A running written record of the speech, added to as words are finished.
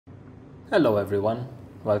Hello everyone,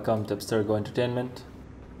 welcome to Abstergo Entertainment.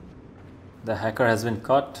 The hacker has been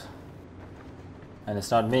caught and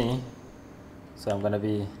it's not me, so I'm gonna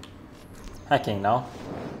be hacking now.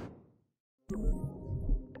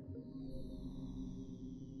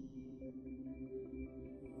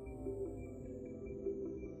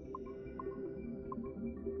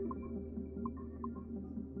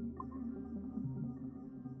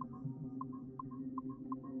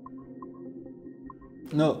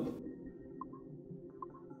 No.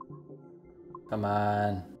 Come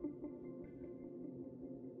on.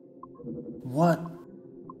 What?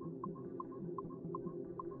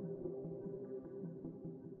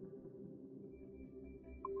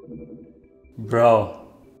 Bro.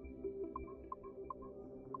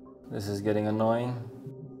 This is getting annoying.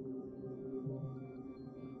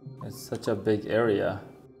 It's such a big area.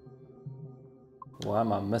 Why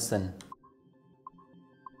am I missing?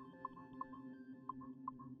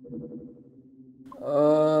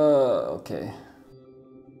 Okay.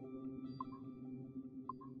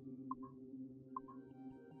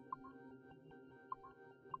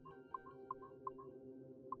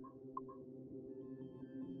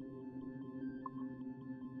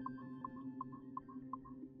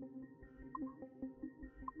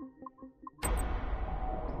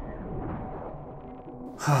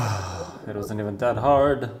 It wasn't even that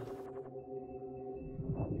hard.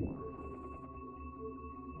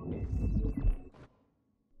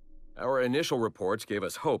 Our initial reports gave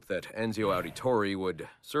us hope that Enzio Auditore would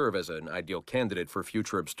serve as an ideal candidate for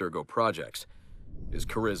future Abstergo projects. His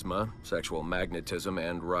charisma, sexual magnetism,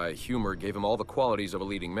 and wry humor gave him all the qualities of a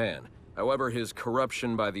leading man. However, his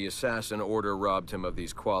corruption by the Assassin Order robbed him of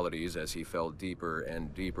these qualities as he fell deeper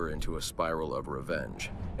and deeper into a spiral of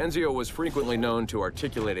revenge. Enzio was frequently known to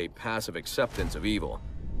articulate a passive acceptance of evil.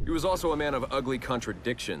 He was also a man of ugly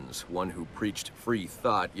contradictions, one who preached free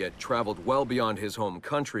thought, yet traveled well beyond his home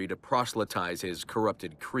country to proselytize his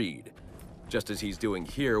corrupted creed, just as he's doing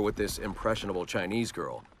here with this impressionable Chinese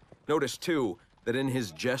girl. Notice, too, that in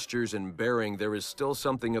his gestures and bearing there is still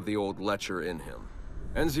something of the old lecher in him.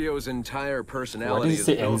 Enzio's entire personality is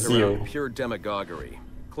built around pure demagoguery,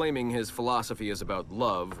 claiming his philosophy is about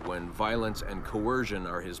love when violence and coercion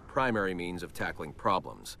are his primary means of tackling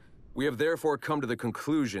problems. We have therefore come to the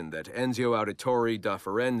conclusion that Enzio Auditore da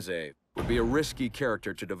Firenze would be a risky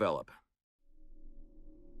character to develop.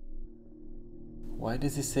 Why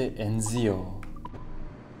does he say Enzio?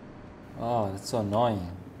 Oh, that's so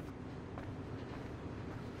annoying.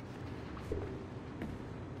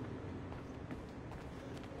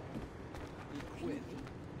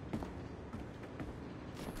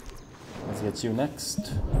 Let's get you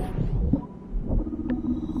next.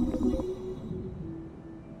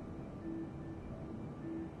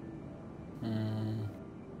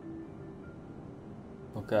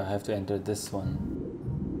 Okay, I have to enter this one.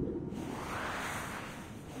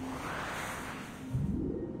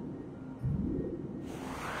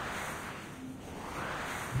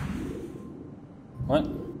 What?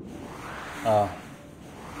 Ah.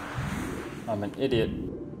 I'm an idiot.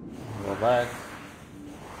 Go back.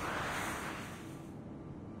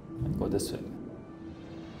 And go this way.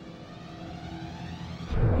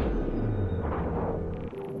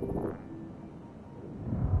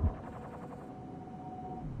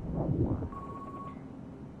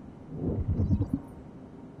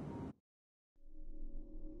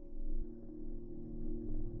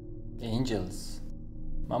 Angels.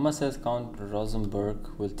 Mama says Count Rosenberg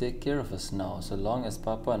will take care of us now, so long as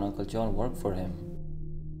Papa and Uncle John work for him.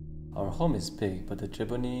 Our home is big, but the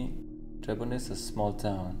Trebon is a small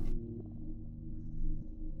town.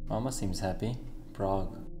 Mama seems happy.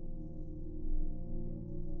 Prague.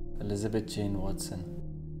 Elizabeth Jane Watson.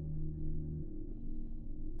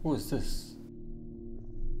 Who is this?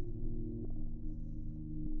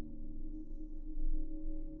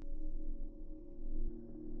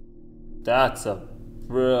 That's a...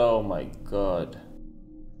 Oh my god.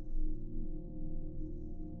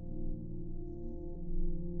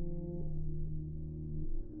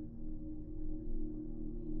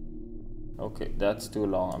 Okay, that's too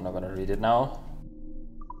long. I'm not gonna read it now.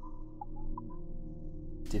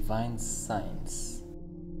 Divine Signs.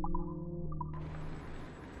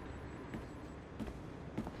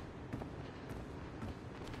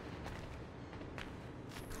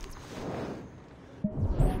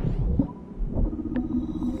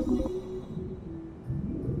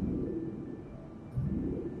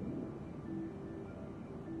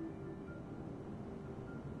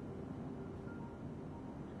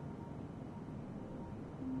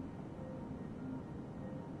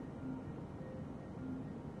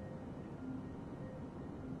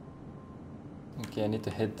 Okay, I need to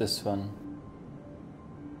hit this one.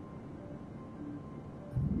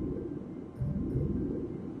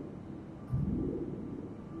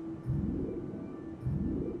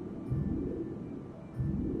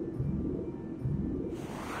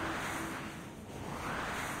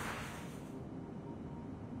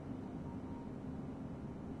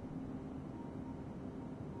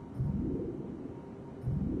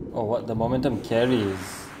 Oh, what? The momentum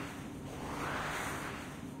carries.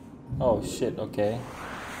 Oh shit, okay.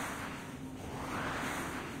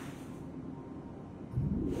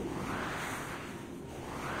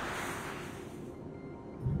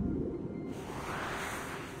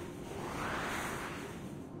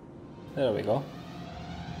 There we go.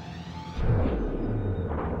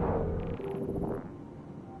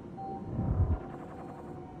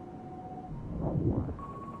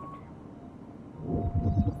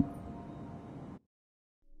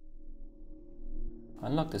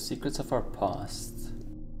 Unlock the secrets of our past.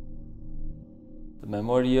 The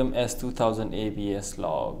Memoriam S2000 ABS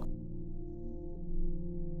log.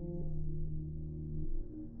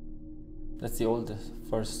 That's the oldest,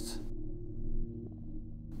 first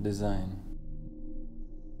design.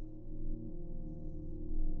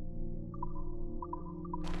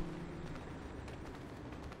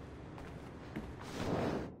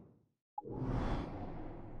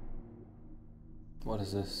 What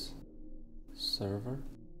is this? Server?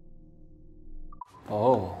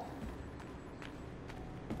 Oh.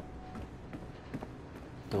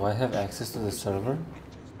 Do I have access to the server?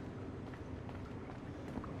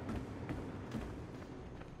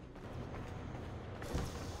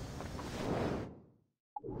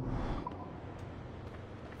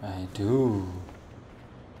 I do.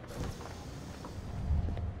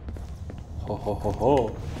 Ho ho ho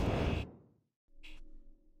ho.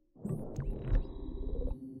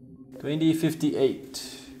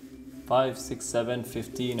 2058. 5, 6, 7,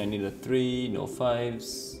 15. I need a 3, no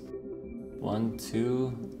 5s. 1,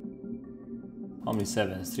 2. How many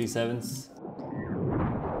 7s? 3 7s?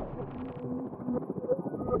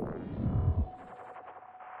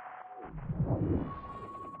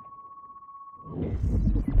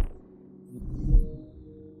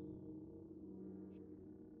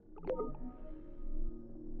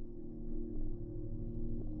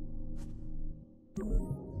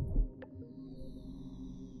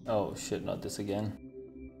 Oh shit, not this again.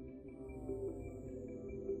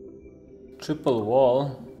 Triple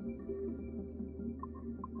wall.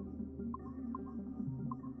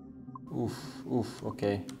 Oof, oof,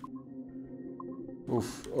 okay.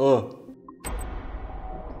 Oof, oh.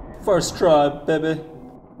 First try, baby.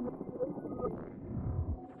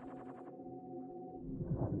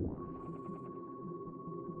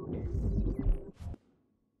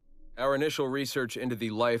 Our initial research into the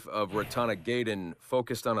life of Ratana Gaydon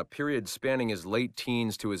focused on a period spanning his late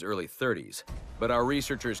teens to his early 30s. But our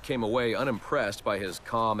researchers came away unimpressed by his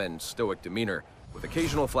calm and stoic demeanor, with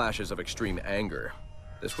occasional flashes of extreme anger.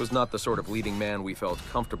 This was not the sort of leading man we felt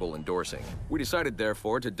comfortable endorsing. We decided,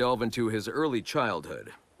 therefore, to delve into his early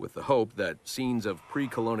childhood, with the hope that scenes of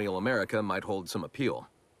pre-colonial America might hold some appeal.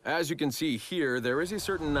 As you can see here, there is a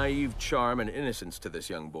certain naive charm and innocence to this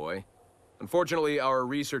young boy. Unfortunately, our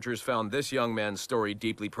researchers found this young man's story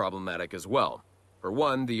deeply problematic as well. For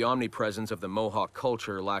one, the omnipresence of the Mohawk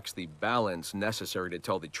culture lacks the balance necessary to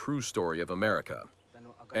tell the true story of America.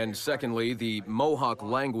 And secondly, the Mohawk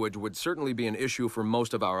language would certainly be an issue for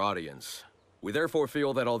most of our audience. We therefore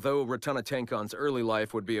feel that although Ratana Tenkon's early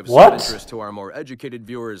life would be of some interest to our more educated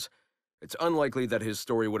viewers, it's unlikely that his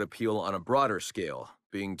story would appeal on a broader scale,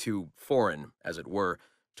 being too foreign, as it were,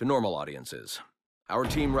 to normal audiences. Our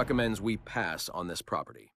team recommends we pass on this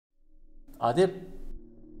property. Are they...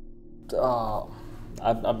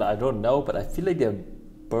 I don't know, but I feel like they're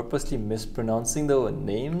purposely mispronouncing the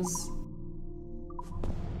names.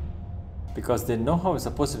 Because they know how it's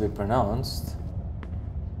supposed to be pronounced.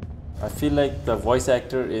 I feel like the voice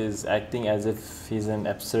actor is acting as if he's an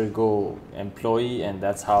Abstergo employee, and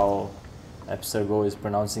that's how Abstergo is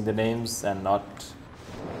pronouncing the names and not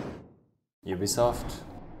Ubisoft.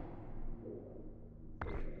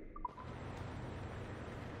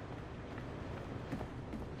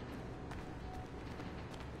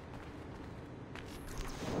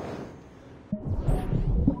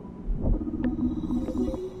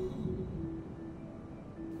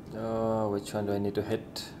 Which one do I need to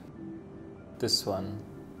hit? This one?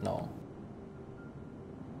 No.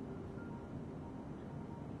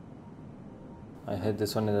 I hit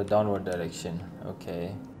this one in the downward direction.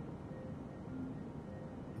 Okay.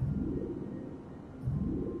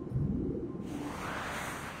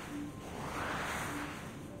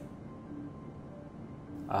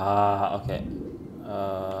 Ah, okay.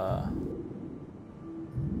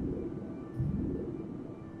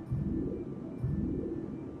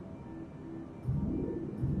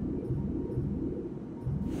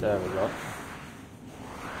 There we go.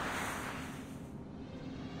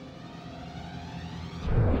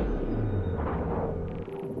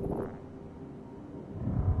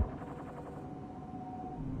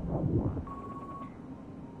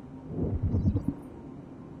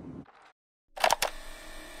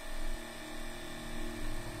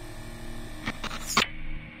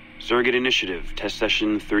 Surrogate Initiative, Test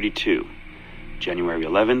Session 32, January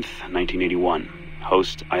 11th, 1981.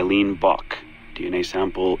 Host Eileen Bach, DNA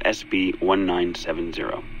sample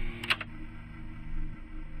SB1970.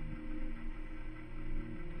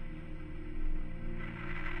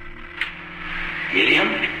 Miriam?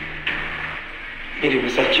 Miriam,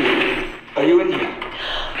 is that you? Are you in here?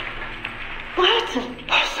 Bartle!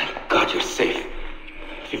 Oh, thank God you're safe.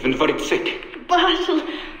 You've been very sick. Bartle!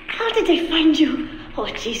 How did they find you? Oh,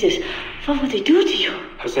 Jesus. What would they do to you?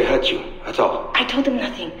 Has they hurt you at all? I told them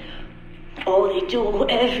nothing. All they do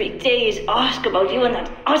every day is ask about you and that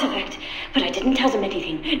artifact. But I didn't tell them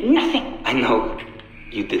anything. Nothing. I know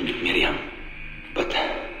you didn't, Miriam. But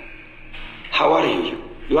how are you?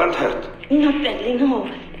 You aren't hurt? Not badly, no.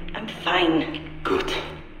 I'm fine. Good.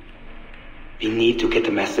 We need to get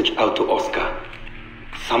the message out to Oscar.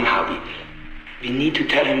 Somehow. We need to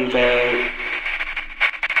tell him where...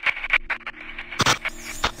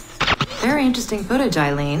 Very interesting footage,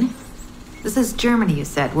 Eileen. This is Germany, you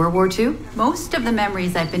said. World War II? Most of the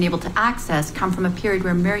memories I've been able to access come from a period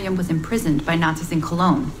where Miriam was imprisoned by Nazis in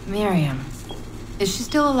Cologne. Miriam. Is she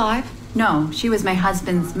still alive? No, she was my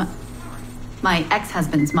my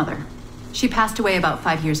ex-husband's mother. She passed away about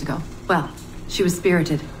 5 years ago. Well, she was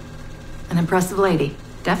spirited. An impressive lady.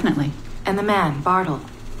 Definitely. And the man, Bartle.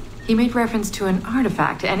 He made reference to an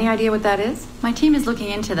artifact. Any idea what that is? My team is looking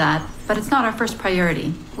into that, but it's not our first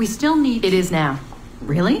priority. We still need... It is now.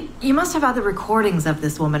 Really? You must have other recordings of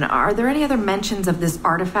this woman. Are there any other mentions of this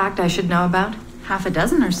artifact I should know about? Half a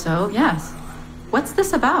dozen or so, yes. What's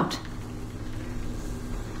this about?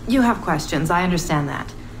 You have questions, I understand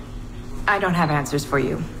that. I don't have answers for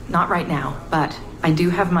you. Not right now, but I do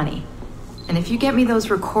have money. And if you get me those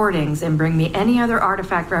recordings and bring me any other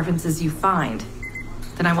artifact references you find,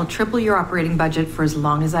 then I will triple your operating budget for as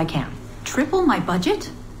long as I can. Triple my budget?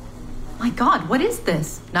 My God, what is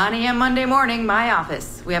this? 9 a.m. Monday morning, my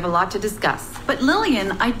office. We have a lot to discuss. But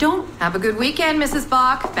Lillian, I don't... Have a good weekend, Mrs.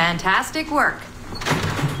 Bach. Fantastic work.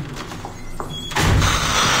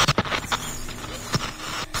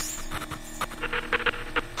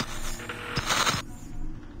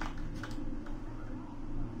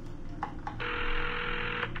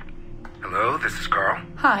 Hello, this is Carl.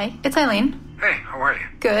 Hi, it's Eileen. Hey, how are you?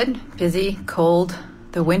 Good. Busy. Cold.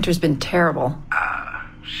 The winter's been terrible.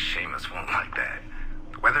 Seamus won't like that.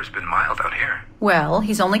 The weather's been mild out here. Well,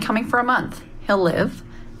 he's only coming for a month. He'll live.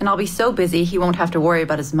 And I'll be so busy he won't have to worry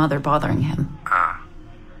about his mother bothering him.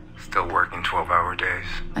 Still working 12-hour days.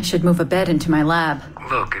 I should move a bed into my lab.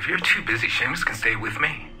 Look, if you're too busy, Seamus can stay with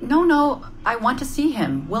me. No, I want to see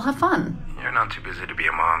him. We'll have fun. You're not too busy to be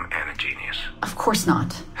a mom and a genius. Of course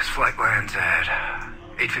not. His flight lands at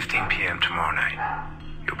 8:15 p.m. tomorrow night.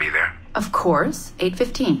 You'll be there? Of course.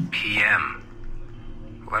 8:15. p.m.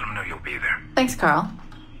 Let him know you'll be there. Thanks, Carl.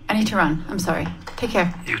 I need to run. I'm sorry. Take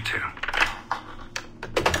care. You too.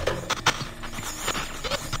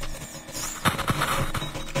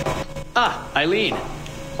 Eileen.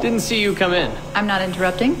 Didn't see you come in. I'm not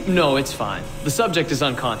interrupting? No, it's fine. The subject is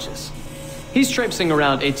unconscious. He's traipsing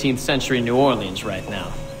around 18th century New Orleans right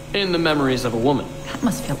now, in the memories of a woman. That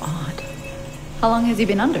must feel odd. How long has he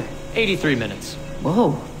been under? 83 minutes.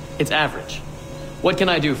 Whoa. It's average. What can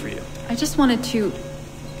I do for you? I just wanted to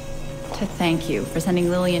thank you for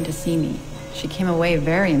sending Lillian to see me. She came away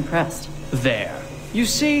very impressed. There. You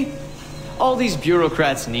see? All these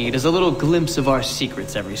bureaucrats need is a little glimpse of our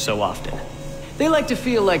secrets every so often. They like to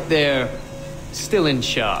feel like they're still in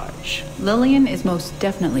charge. Lillian is most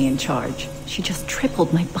definitely in charge. She just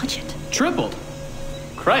tripled my budget. Tripled?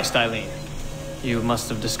 Christ, Eileen. You must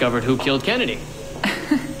have discovered who killed Kennedy.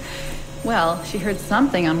 Well, she heard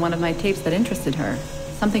something on one of my tapes that interested her.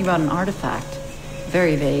 Something about an artifact.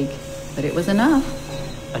 Very vague, but it was enough.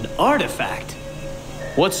 An artifact?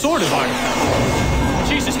 What sort of artifact?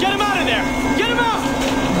 Jesus, get him out of there! Get him out!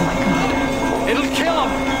 Oh my God. It'll kill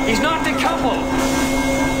him! He's not decoupled!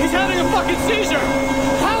 He's having a fucking seizure!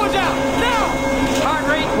 Power down! Now! Heart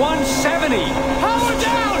rate 170! Power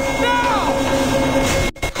down! Now!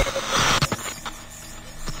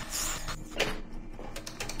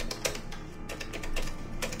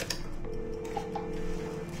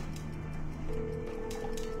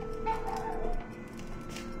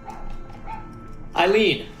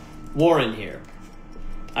 Eileen, Warren here.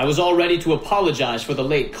 I was all ready to apologize for the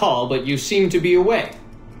late call, but you seem to be away.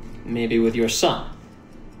 maybe with your son.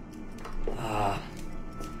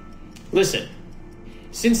 Listen,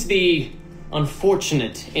 since the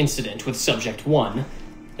unfortunate incident with Subject 1,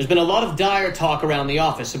 there's been a lot of dire talk around the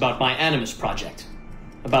office about my Animus project.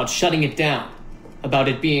 About shutting it down. About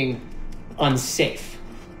it being unsafe.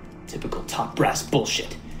 Typical top brass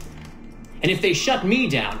bullshit. And if they shut me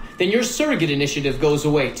down, then your surrogate initiative goes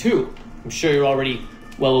away too. I'm sure you're already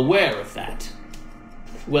well aware of that.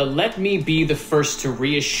 Well, let me be the first to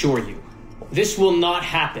reassure you. This will not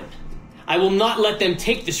happen. I will not let them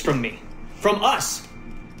take this from me. From us.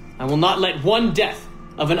 I will not let one death,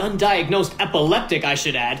 of an undiagnosed epileptic I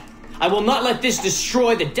should add, I will not let this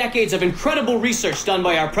destroy the decades of incredible research done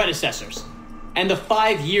by our predecessors, and the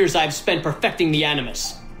 5 years I've spent perfecting the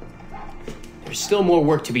Animus. There's still more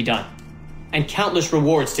work to be done, and countless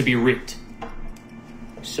rewards to be reaped.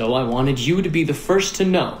 So I wanted you to be the first to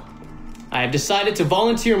know. I have decided to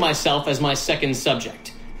volunteer myself as my second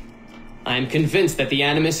subject. I am convinced that the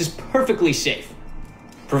Animus is perfectly safe,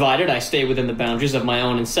 provided I stay within the boundaries of my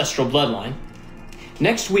own ancestral bloodline.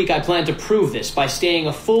 Next week I plan to prove this by staying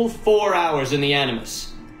a full 4 hours in the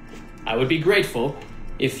Animus. I would be grateful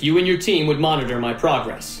if you and your team would monitor my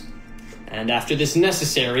progress. And after this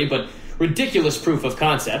necessary but ridiculous proof of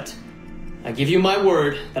concept, I give you my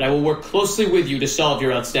word that I will work closely with you to solve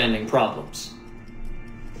your outstanding problems.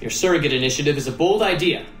 Your surrogate initiative is a bold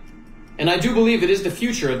idea, and I do believe it is the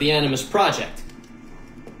future of the Animus project.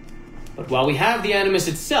 But while we have the Animus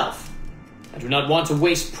itself, I do not want to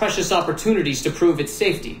waste precious opportunities to prove its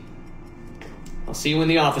safety. I'll see you in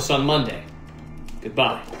the office on Monday.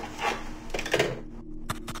 Goodbye.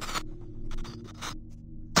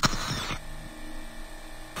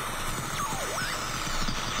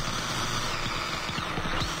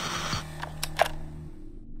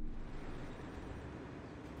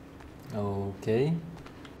 Okay.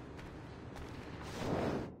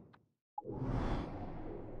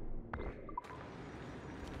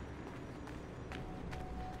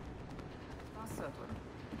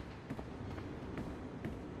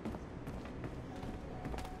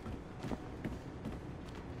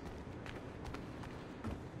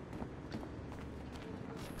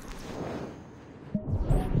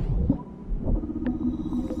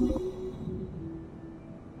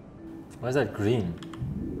 Why is that green?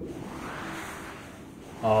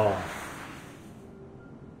 Oh.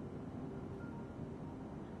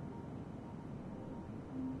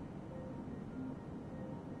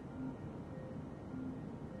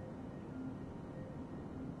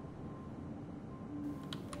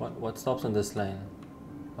 What stops on this line?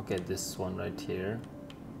 Okay, this one right here.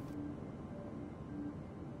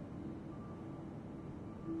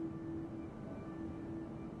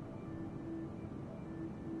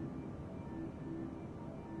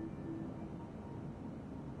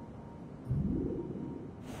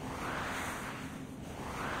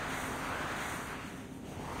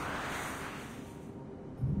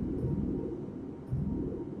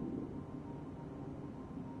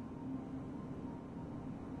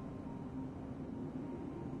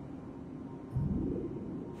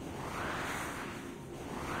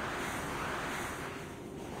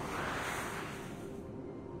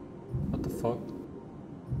 What the fuck?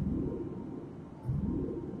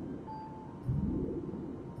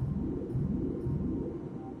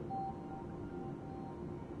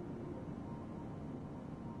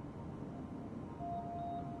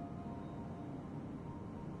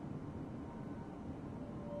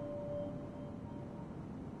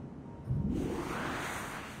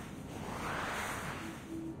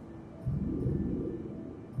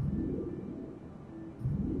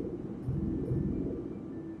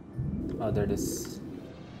 Oh, there it is.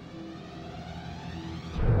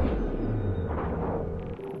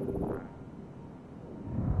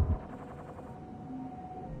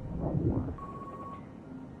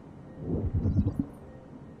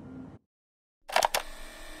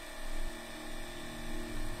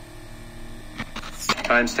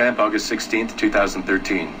 Timestamp August 16th,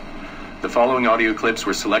 2013. The following audio clips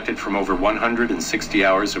were selected from over 160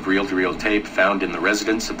 hours of reel-to-reel tape found in the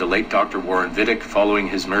residence of the late Dr. Warren Vidic following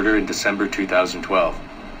his murder in December 2012.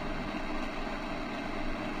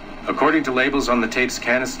 According to labels on the tape's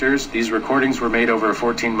canisters, these recordings were made over a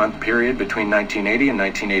 14-month period between 1980 and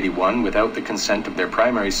 1981 without the consent of their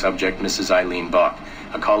primary subject, Mrs. Eileen Bach,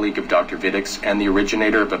 a colleague of Dr. Vidic's and the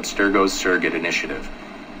originator of Abstergo's surrogate initiative.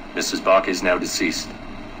 Mrs. Bach is now deceased.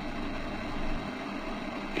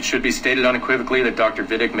 It should be stated unequivocally that Dr.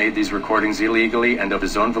 Vidic made these recordings illegally and of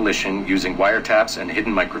his own volition using wiretaps and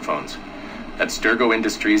hidden microphones. Abstergo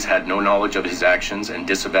Industries had no knowledge of his actions and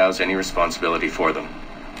disavows any responsibility for them.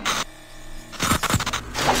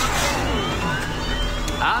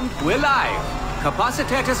 And We're live.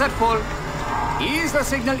 Capacitors at full. Ease the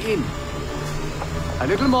signal in. A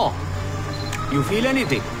little more. You feel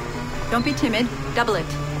anything? Don't be timid. Double it.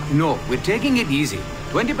 No, we're taking it easy.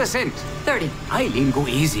 20%. 30. Eileen, go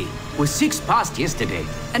easy. We're 6 past yesterday.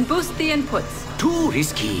 And boost the inputs. Too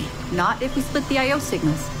risky. Not if we split the I/O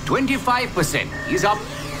signals. 25%. Ease up.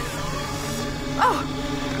 Oh,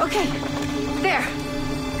 okay. There.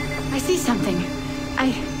 I see something.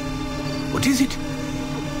 What is it?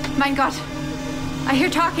 Mein Gott. I hear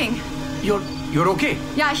talking. You're okay?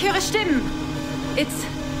 Ja, ich höre Stimmen.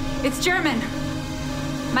 It's German.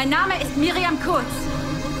 Mein Name ist Miriam Kurz.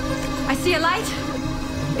 I see a light.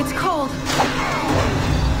 It's cold.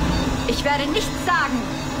 Ich werde nichts sagen.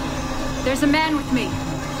 There's a man with me.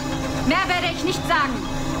 Mehr werde ich nicht sagen.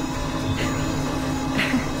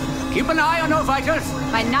 Keep an eye on our vitals.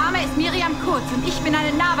 Mein Name ist Miriam Kurz und ich bin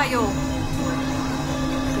eine Navajo.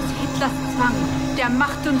 Des Hitlers Zwang, der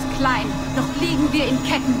macht uns klein. Noch liegen wir in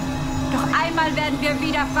Ketten. Doch einmal werden wir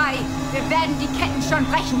wieder frei. Wir werden die Ketten schon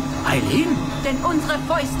brechen. Eileen? Denn unsere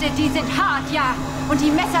Fäuste, die sind hart, ja. Und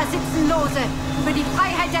die Messer sitzen lose. Für die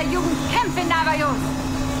Freiheit der Jugend kämpfen Navajos.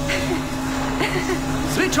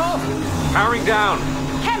 Switch off. Powering down.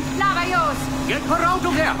 Kämpft Navajos. Get her out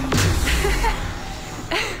of there.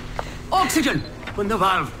 Oxygen from the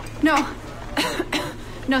valve. No.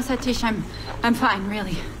 No, Satish, I'm fine,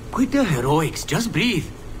 really. Quit the heroics. Just breathe.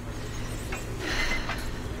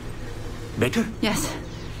 Better? Yes,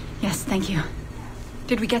 thank you.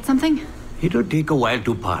 Did we get something? It'll take a while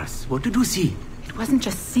to parse. What did you see? It wasn't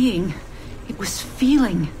just seeing. It was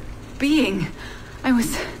feeling. Being. I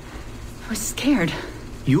was scared.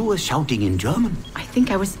 You were shouting in German? I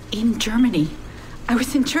think I was in Germany. I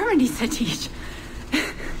was in Germany, Satish.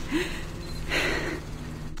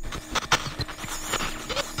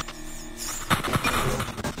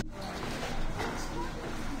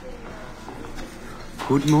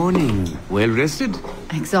 Good morning. Well rested?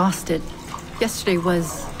 Exhausted. Yesterday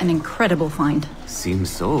was an incredible find. Seems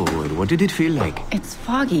so. What did it feel like? It's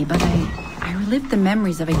foggy, but I relived the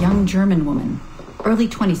memories of a young German woman. Early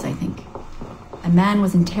 20s, I think. A man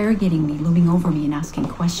was interrogating me, looming over me and asking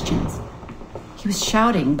questions. He was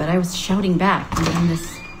shouting, but I was shouting back. And then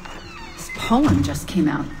this poem just came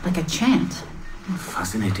out, like a chant.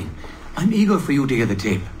 Fascinating. I'm eager for you to hear the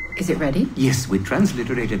tape. Is it ready? Yes, we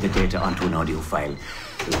transliterated the data onto an audio file.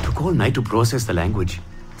 It took all night to process the language.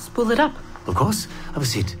 Spool it up. Of course. Have a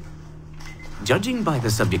seat. Judging by the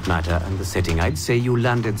subject matter and the setting, I'd say you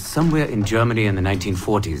landed somewhere in Germany in the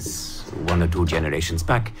 1940s, 1 or 2 generations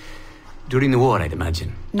back. During the war, I'd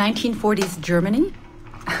imagine. 1940s Germany?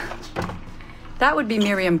 That would be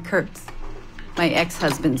Miriam Kurtz, my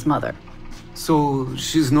ex-husband's mother. So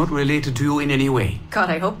she's not related to you in any way? God,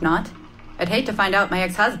 I hope not. I'd hate to find out my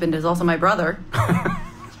ex-husband is also my brother.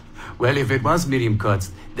 Well, if it was Miriam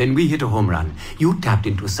Kurtz, then we hit a home run. You tapped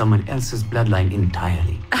into someone else's bloodline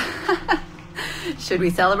entirely. Should we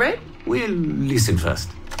celebrate? We'll listen first.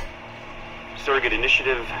 Surrogate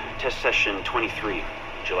Initiative, Test Session 23,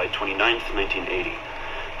 July 29th, 1980.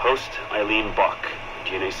 Host, Eileen Bach.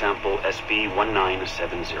 DNA sample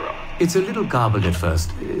SB1970. It's a little garbled at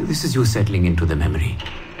first. This is you settling into the memory.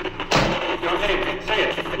 Your name, say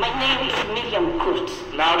it. My name is Miriam Kurtz.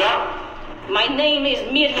 Louder. My name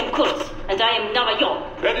is Miriam Kurtz, and I am Navajo.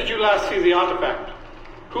 Where did you last see the artifact?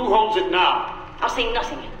 Who holds it now? I'll say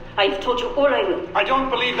nothing. I've told you all I will. I don't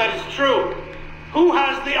believe that is true. Who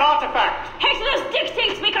has the artifact? Hitler's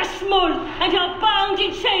dictates make us small, and are bound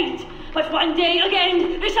in chains. But one day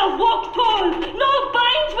again, we shall walk tall. No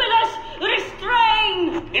binds will us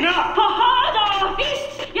restrain. Enough! For hard our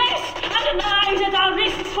fists, yes, and knives at our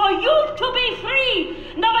wrists for you to be free.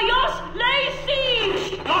 Navajos lay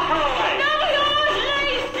siege. Knock her away. Navajos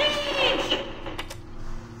lay siege.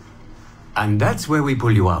 And that's where we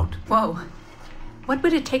pull you out. Whoa. What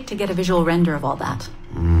would it take to get a visual render of all that?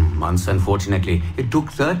 Months, unfortunately. It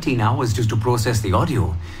took 13 hours just to process the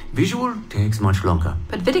audio. Visual takes much longer.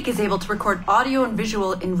 But Vidic is able to record audio and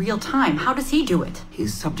visual in real time. How does he do it?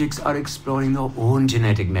 His subjects are exploring their own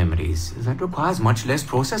genetic memories. That requires much less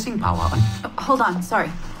processing power. Hold on,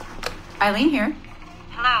 sorry. Eileen here.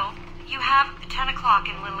 Hello. You have 10 o'clock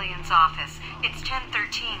in Lillian's office. It's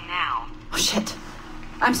 10:13 now. Oh, shit.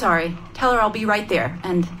 I'm sorry. Tell her I'll be right there.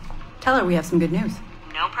 And tell her we have some good news.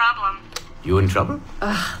 No problem. You in trouble?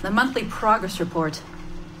 The monthly progress report.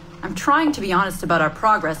 I'm trying to be honest about our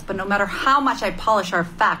progress, but no matter how much I polish our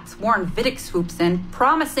facts, Warren Vidic swoops in,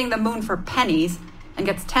 promising the moon for pennies, and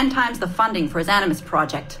gets 10 times the funding for his Animus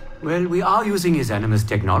project. Well, we are using his Animus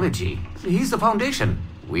technology. He's the foundation.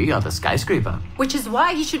 We are the skyscraper. Which is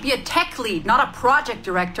why he should be a tech lead, not a project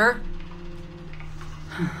director.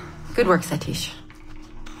 Good work, Satish.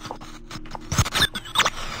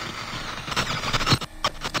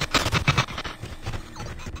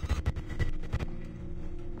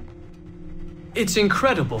 It's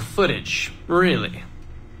incredible footage, really.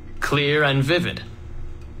 Clear and vivid.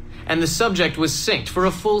 And the subject was synced for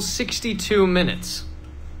a full 62 minutes.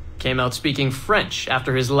 Came out speaking French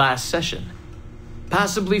after his last session.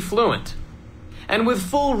 Passably fluent. And with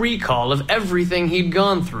full recall of everything he'd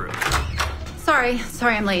gone through. Sorry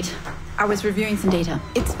I'm late. I was reviewing some data.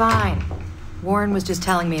 It's fine. Warren was just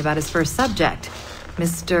telling me about his first subject.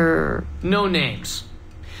 Mr... No names.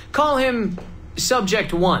 Call him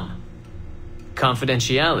Subject 1.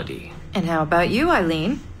 Confidentiality. And how about you,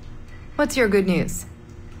 Eileen? What's your good news?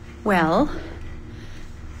 Well,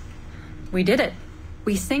 we did it.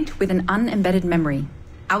 We synced with an unembedded memory,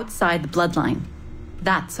 outside the bloodline.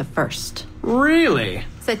 That's a first. Really?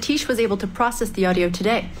 Satish was able to process the audio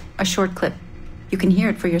today. A short clip. You can hear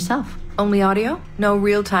it for yourself. Only audio? No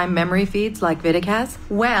real-time memory feeds like Vidic has?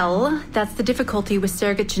 Well, that's the difficulty with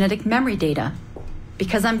surrogate genetic memory data.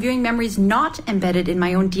 Because I'm viewing memories not embedded in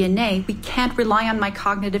my own DNA, we can't rely on my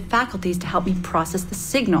cognitive faculties to help me process the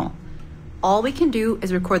signal. All we can do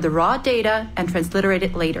is record the raw data and transliterate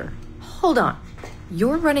it later. Hold on.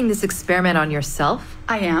 You're running this experiment on yourself?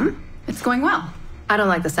 I am. It's going well. I don't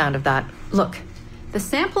like the sound of that. Look, the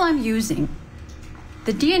sample I'm using,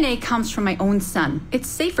 the DNA comes from my own son. It's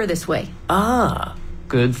safer this way. Ah,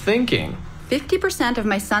 good thinking. 50% of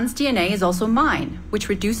my son's DNA is also mine, which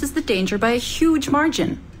reduces the danger by a huge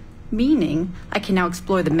margin. Meaning, I can now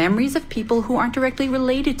explore the memories of people who aren't directly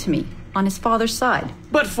related to me, on his father's side.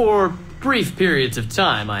 But for brief periods of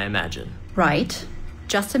time, I imagine. Right.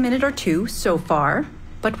 Just a minute or two so far,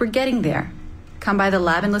 but we're getting there. Come by the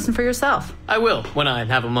lab and listen for yourself. I will, when I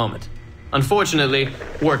have a moment. Unfortunately,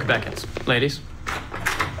 work beckons. Ladies?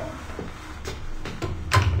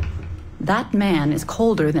 That man is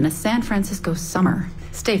colder than a San Francisco summer.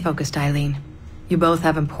 Stay focused, Eileen. You both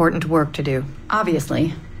have important work to do.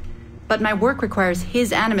 Obviously. But my work requires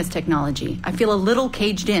his animus technology. I feel a little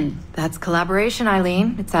caged in. That's collaboration,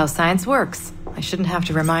 Eileen. It's how science works. I shouldn't have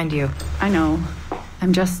to remind you. I know.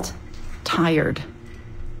 I'm just tired.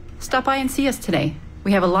 Stop by and see us today.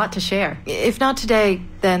 We have a lot to share. If not today,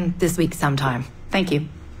 then this week sometime. Thank you.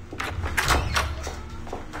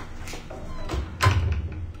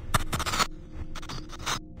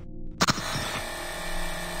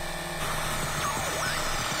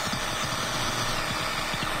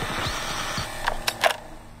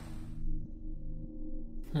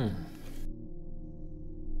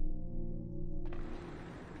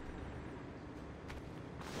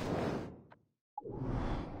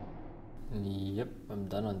 Yep, I'm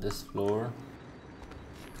done on this floor.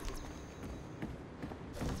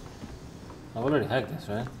 I've already hacked this,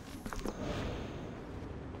 right?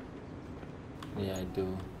 Yeah, I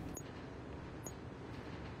do.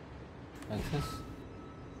 Access?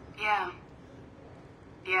 Yeah.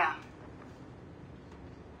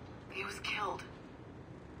 He was killed.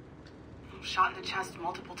 Shot in the chest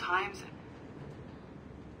multiple times.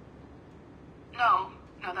 No,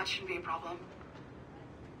 that shouldn't be a problem.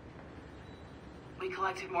 We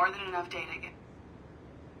collected more than enough data.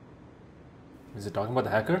 Is it talking about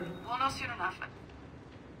the hacker? We'll know soon enough.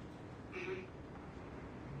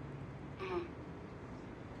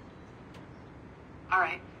 All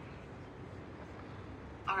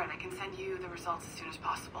right, I can send you the results as soon as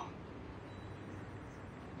possible.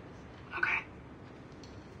 Okay.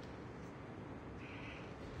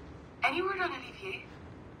 Any word on NEPA?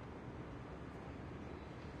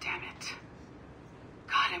 Damn it.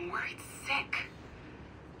 God, I'm worried sick.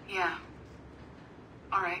 Yeah.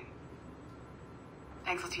 All right.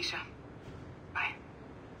 Thanks, Letitia. Bye.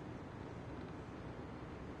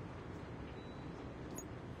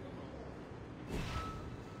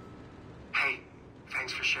 Hey,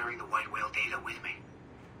 thanks for sharing the white whale data with me.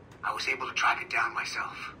 I was able to track it down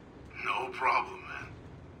myself. No problem, man.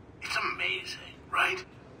 It's amazing, right?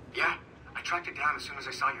 Yeah, I tracked it down as soon as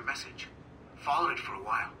I saw your message. Followed it for a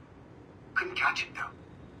while. Couldn't catch it, though.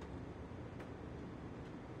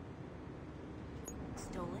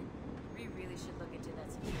 Stolen? We really should look into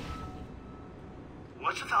that security company.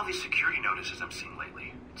 What's with all these security notices I'm seeing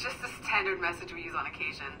lately? Just a standard message we use on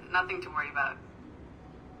occasion. Nothing to worry about.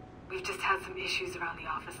 We've just had some issues around the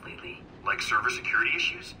office lately. Like server security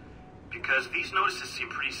issues? Because these notices seem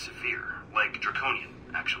pretty severe. Like draconian,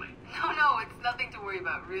 actually. No, it's nothing to worry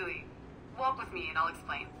about, really. Walk with me and I'll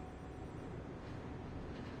explain.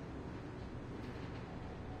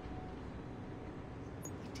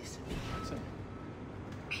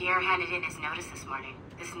 Pierre handed in his notice this morning.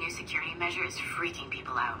 This new security measure is freaking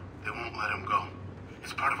people out. They won't let him go.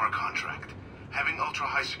 It's part of our contract. Having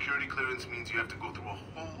ultra-high security clearance means you have to go through a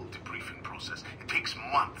whole debriefing process. It takes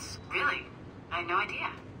months. Really? I had no idea.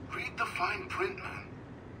 Read the fine print, man.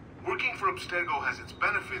 Working for Abstergo has its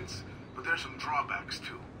benefits, but there's some drawbacks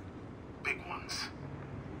too. Big ones.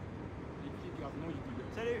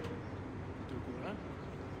 Salut.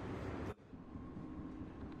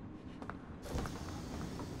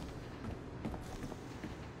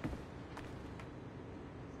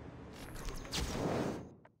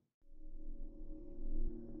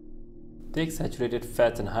 Take saturated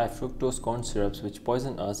fats and high fructose corn syrups which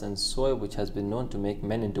poison us, and soy which has been known to make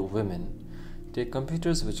men into women. Take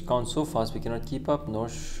computers which count so fast we cannot keep up, nor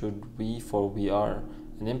should we, for we are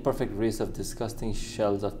an imperfect race of disgusting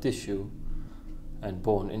shells of tissue and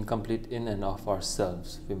bone, incomplete in and of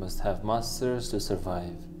ourselves. We must have masters to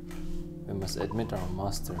survive. We must admit our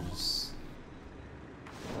masters.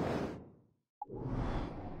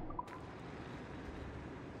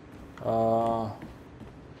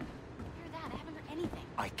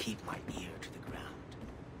 I keep my ear to the ground.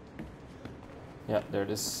 Yeah, there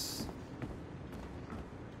it is.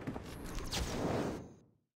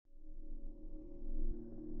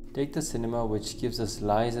 Take the cinema which gives us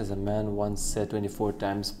lies, as a man once said 24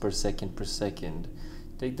 times per second per second.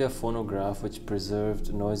 Take the phonograph which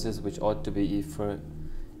preserved noises which ought to be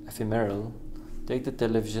ephemeral. Take the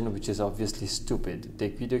television which is obviously stupid.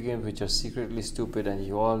 Take video games which are secretly stupid, and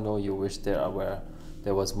you all know you wish there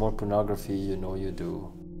was more pornography, you know you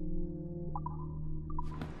do.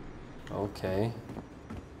 Okay.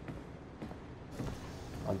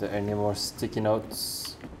 Are there any more sticky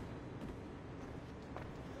notes?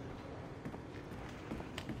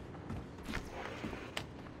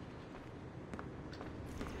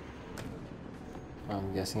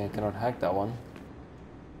 I'm guessing I cannot hack that one.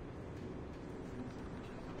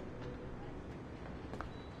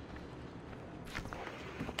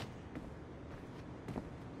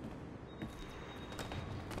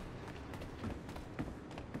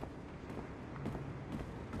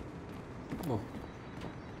 Oh.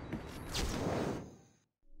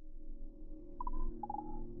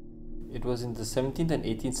 It was in the 17th and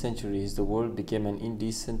 18th centuries the world became an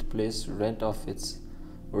indecent place, rent of its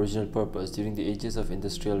original purpose during the ages of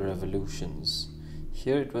industrial revolutions.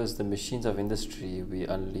 Here it was the machines of industry we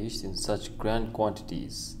unleashed in such grand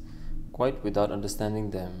quantities, quite without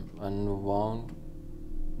understanding them, unwound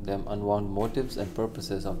motives and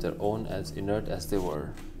purposes of their own, as inert as they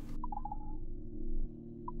were.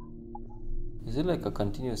 Is it like a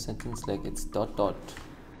continuous sentence, like it's dot dot?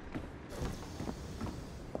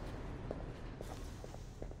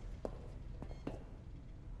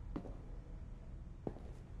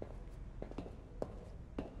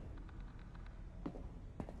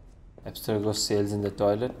 Abstergo sails in the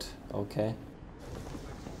toilet. Okay.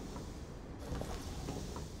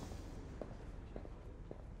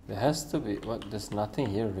 There has to be. What? There's nothing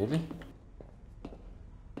here, really?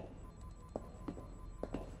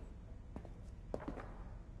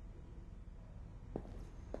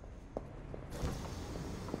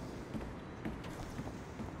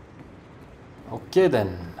 Okay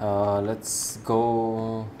then. Let's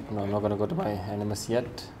go. No, I'm not gonna go to my animus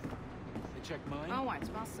yet.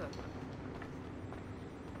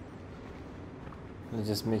 Let's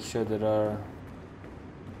just make sure there are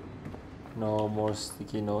no more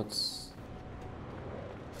sticky notes.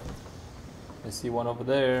 I see one over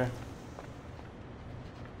there.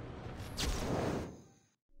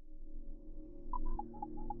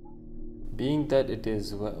 Being that it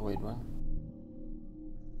is... wait, what?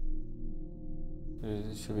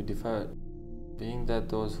 Should we defy it? Being that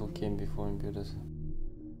those who came before imputers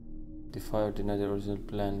defy or deny the original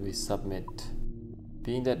plan, we submit.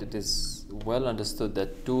 Being that it is well understood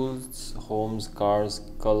that tools, homes, cars,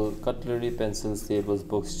 cutlery, pencils, tables,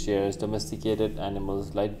 books, chairs, domesticated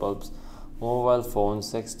animals, light bulbs, mobile phones,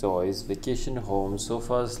 sex toys, vacation homes,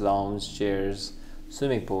 sofas, lounge chairs,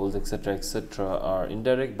 swimming pools, etc., etc., are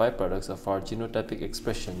indirect byproducts of our genotypic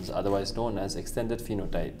expressions, otherwise known as extended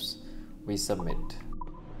phenotypes, we submit.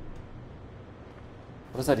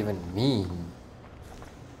 What does that even mean?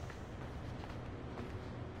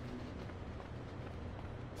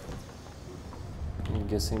 I'm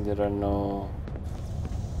guessing there are no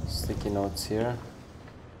sticky notes here.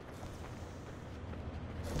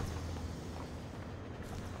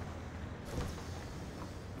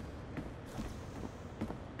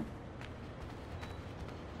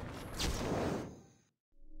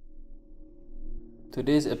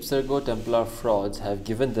 Today's Abstergo Templar frauds have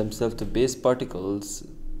given themselves to base practices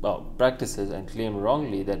and claim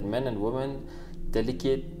wrongly that men and women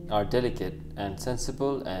delicate and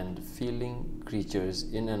sensible and feeling creatures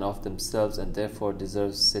in and of themselves, and therefore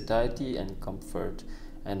deserve satiety and comfort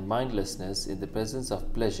and mindlessness in the presence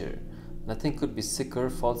of pleasure. Nothing could be sicker,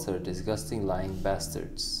 falser, disgusting, lying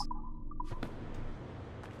bastards.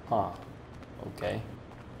 Huh. Okay.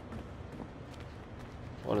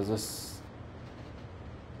 What is this?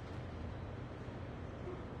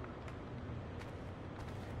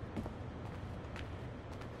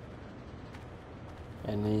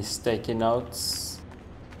 Any staking outs?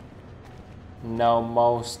 No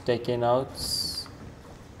mouse staking outs.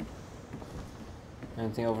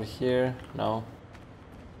 Anything over here? No.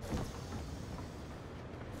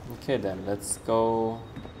 Okay then, let's go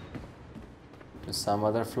to some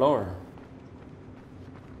other floor.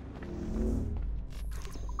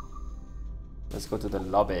 Let's go to the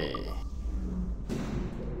lobby.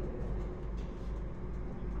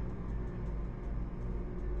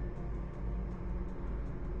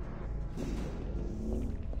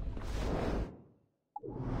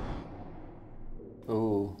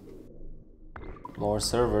 Ooh, more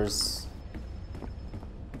servers.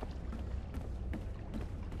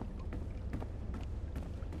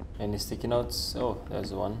 Any sticky notes? Oh,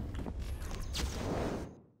 there's one.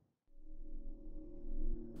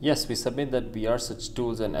 Yes, we submit that we are such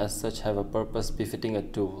tools and as such have a purpose befitting a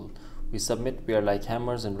tool. We submit we are like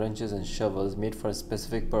hammers and wrenches and shovels made for a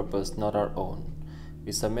specific purpose, not our own.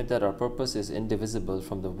 We submit that our purpose is indivisible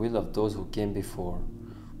from the will of those who came before.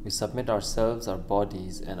 We submit ourselves, our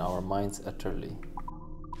bodies, and our minds utterly.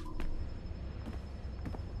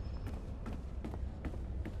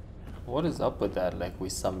 What is up with that? Like, we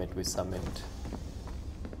submit.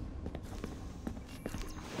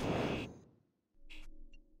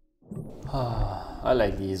 I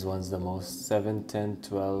like these ones the most. 7, 10,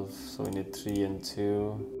 12. So we need 3 and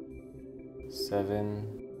 2.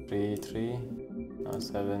 7, 3, 3. No,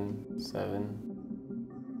 7,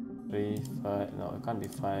 7. 3, 5. No, it can't be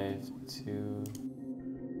 5, 2.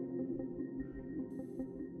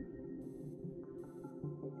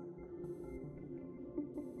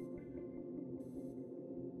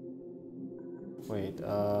 Wait,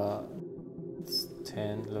 it's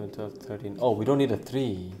 10, 11, 12, 13. Oh, we don't need a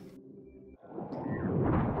 3.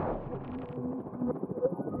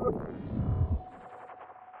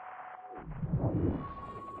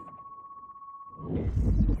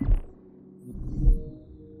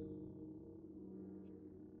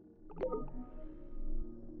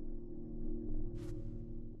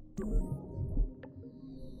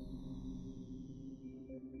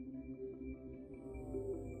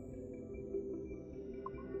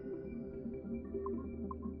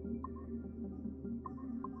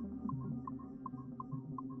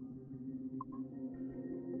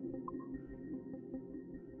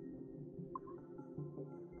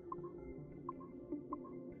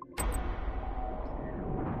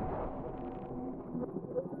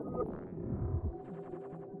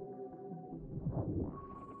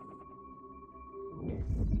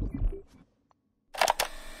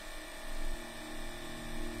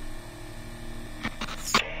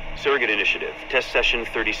 Surrogate Initiative, Test Session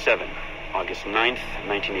 37, August 9th,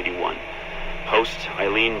 1981. Host,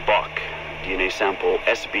 Eileen Bach, DNA sample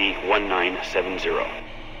SB1970.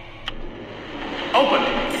 Open!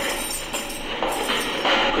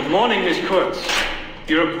 Good morning, Miss Kurtz.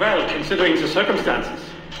 You look well, considering the circumstances.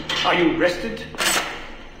 Are you rested?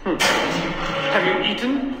 Have you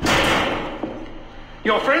eaten?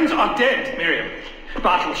 Your friends are dead, Miriam.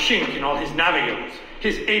 Bartel Schink and all his navios,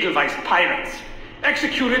 his Edelweiss pirates.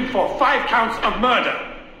 Executed for 5 counts of murder.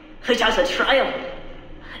 Without a trial.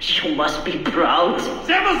 You must be proud.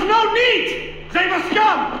 There was no need! They were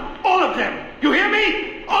scum! All of them! You hear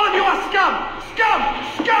me? All of you are scum! Scum!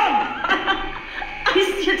 Scum!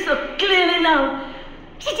 I see it so clearly now.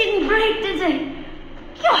 He didn't break, did they?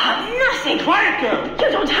 You have nothing. Quiet, girl!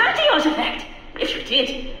 You don't have the artifact. If you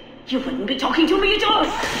did, you wouldn't be talking to me at all.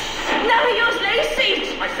 Never use lay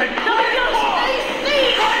seat. I said never use lay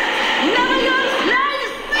seat. Never use lay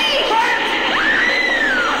seat.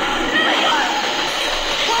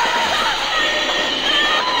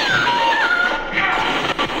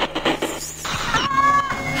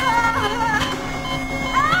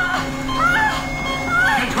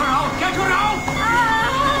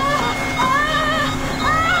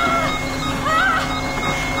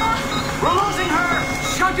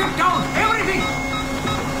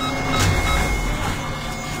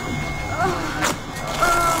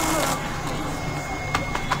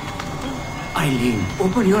 Eileen,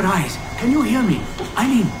 open your eyes. Can you hear me?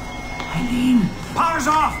 Eileen! Eileen! Power's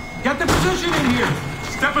off! Get the position in here!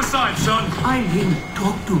 Step aside, son! Eileen,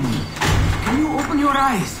 talk to me. Can you open your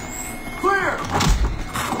eyes? Clear!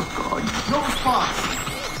 Oh God, no response.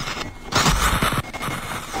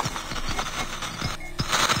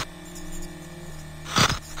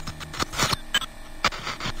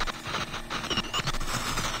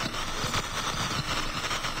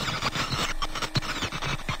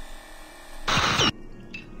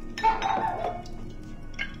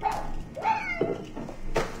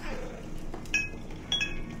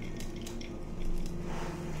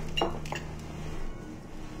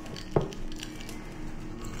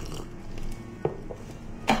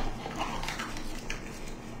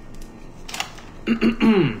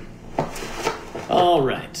 All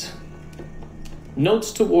right.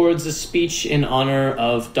 Notes towards a speech in honor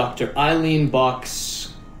of Dr. Eileen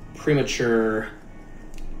Bach's premature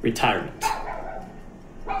retirement.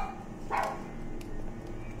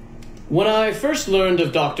 When I first learned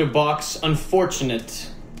of Dr. Bach's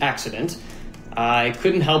unfortunate accident, I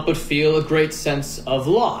couldn't help but feel a great sense of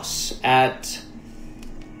loss at...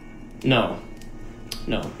 No.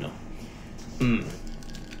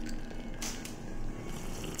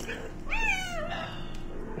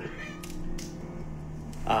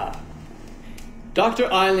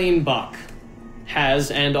 Dr. Eileen Bach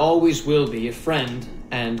has and always will be a friend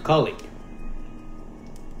and colleague.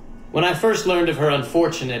 When I first learned of her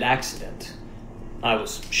unfortunate accident, I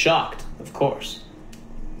was shocked, of course.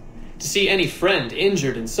 To see any friend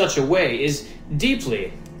injured in such a way is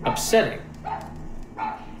deeply upsetting.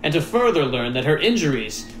 And to further learn that her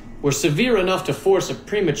injuries were severe enough to force a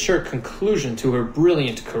premature conclusion to her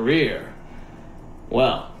brilliant career,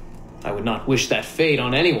 well, I would not wish that fate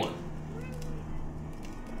on anyone.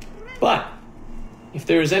 But if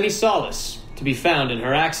there is any solace to be found in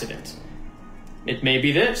her accident, it may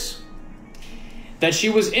be this: that she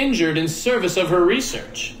was injured in service of her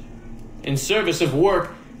research, in service of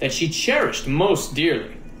work that she cherished most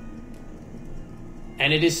dearly.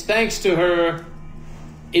 And it is thanks to her,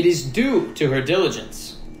 it is due to her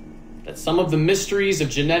diligence, that some of the mysteries of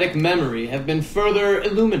genetic memory have been further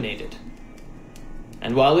illuminated.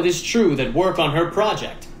 And while it is true that work on her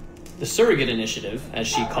project, the Surrogate Initiative, as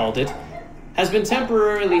she called it, has been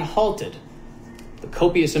temporarily halted, the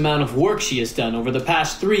copious amount of work she has done over the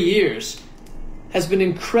past 3 years has been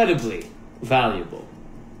incredibly valuable.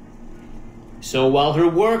 So while her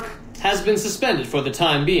work has been suspended for the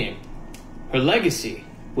time being, her legacy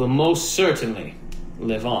will most certainly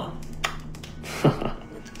live on.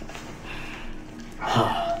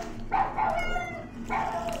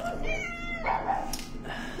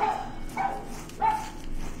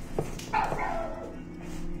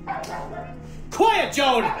 Quiet,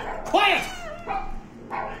 Joan! Quiet!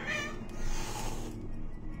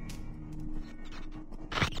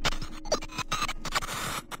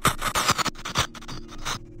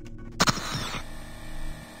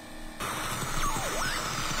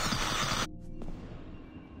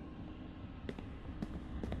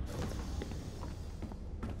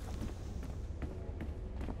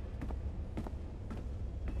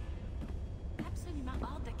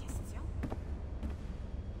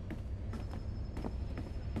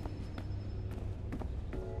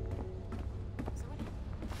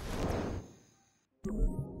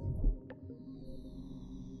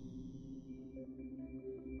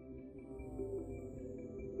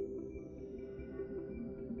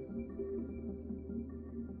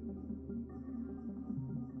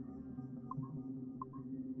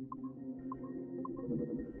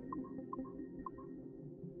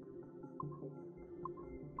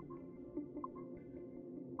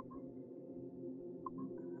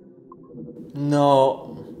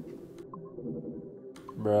 No.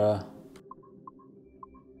 Bruh.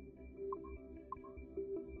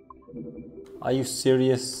 Are you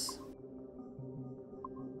serious?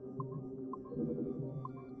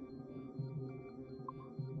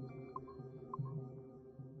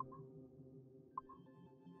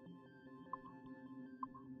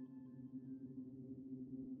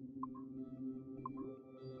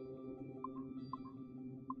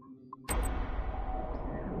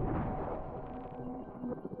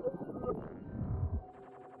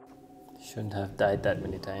 Shouldn't have died that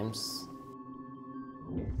many times.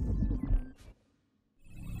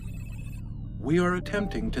 We are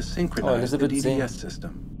attempting to synchronize the DDS Zane.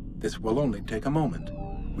 system. This will only take a moment.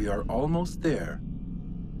 We are almost there.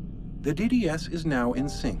 The DDS is now in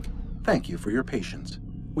sync. Thank you for your patience.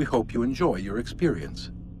 We hope you enjoy your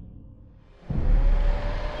experience.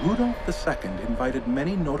 Rudolf II invited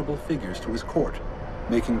many notable figures to his court,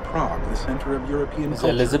 making Prague the center of European culture.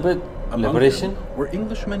 Elizabeth? Among Liberation? them were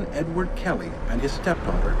Englishman Edward Kelly and his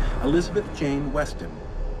stepdaughter, Elizabeth Jane Weston.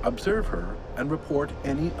 Observe her and report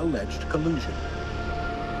any alleged collusion.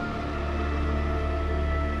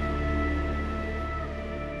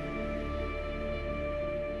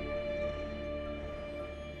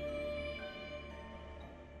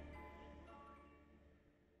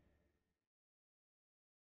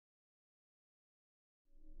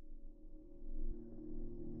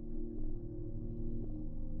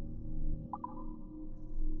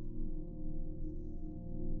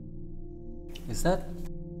 Is that...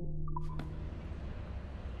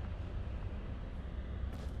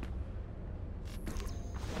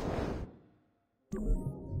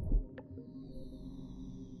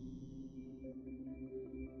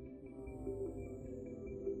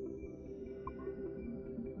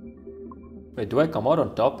 Wait, do I come out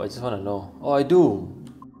on top? I just want to know. Oh, I do!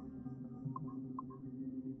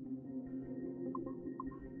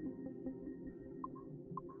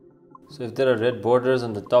 So if there are red borders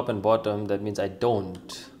on the top and bottom, that means I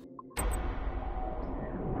don't.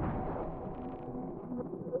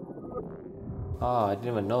 Ah, I didn't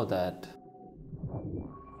even know that.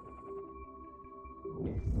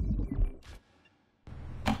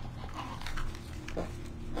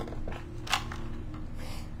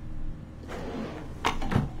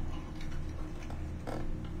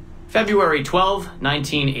 February 12,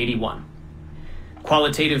 1981.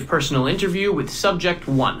 Qualitative personal interview with Subject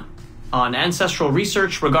 1 on ancestral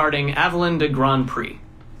research regarding Avalon de Grand Prix.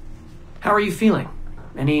 How are you feeling?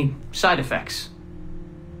 Any side effects?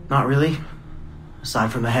 Not really.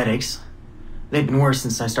 Aside from the headaches. They've been worse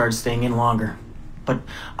since I started staying in longer. But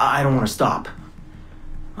I don't want to stop.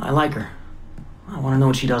 I like her. I want to know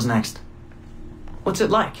what she does next. What's it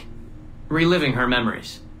like? Reliving her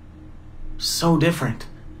memories. So different.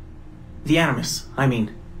 The animus, I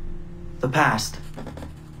mean. The past.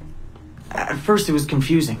 At first it was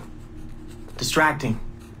confusing. Distracting.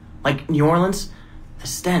 Like New Orleans, the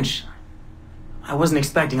stench. I wasn't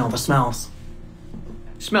expecting all the smells.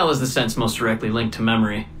 Smell is the sense most directly linked to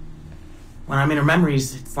memory. When I'm in her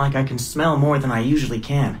memories, it's like I can smell more than I usually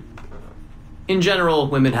can. In general,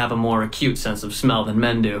 women have a more acute sense of smell than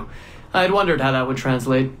men do. I had wondered how that would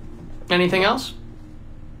translate. Anything else?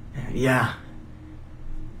 Yeah.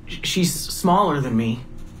 She's smaller than me,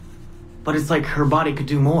 but it's like her body could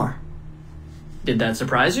do more. Did that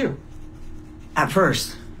surprise you? At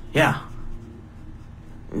first, yeah.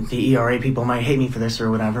 The ERA people might hate me for this or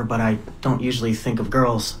whatever, but I don't usually think of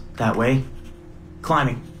girls that way.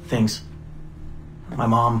 Climbing things. My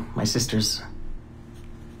mom, my sisters.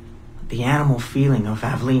 The animal feeling of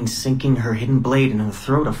Aveline sinking her hidden blade into the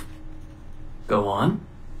throat of... Go on.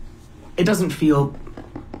 It doesn't feel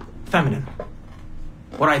feminine.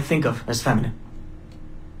 What I think of as feminine.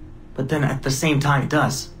 But then at the same time it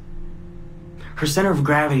does. Her center of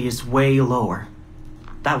gravity is way lower.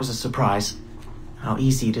 That was a surprise. How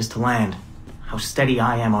easy it is to land. How steady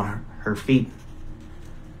I am on her feet.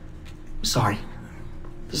 Sorry.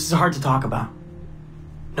 This is hard to talk about.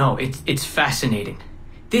 No, it's fascinating.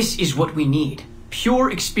 This is what we need.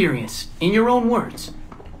 Pure experience, in your own words.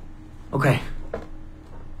 Okay.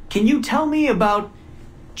 Can you tell me about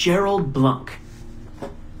Gerald Blanc?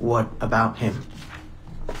 What about him?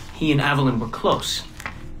 He and Avalon were close,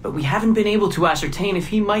 but we haven't been able to ascertain if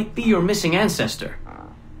he might be your missing ancestor.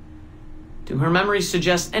 Do her memories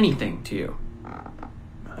suggest anything to you?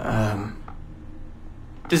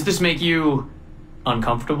 Does this make you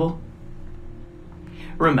uncomfortable?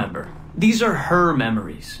 Remember, these are her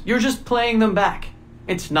memories. You're just playing them back.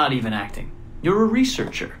 It's not even acting. You're a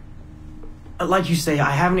researcher. Like you say,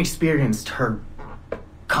 I haven't experienced her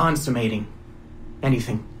consummating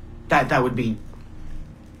anything. That would be...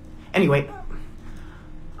 Anyway,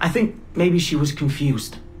 I think maybe she was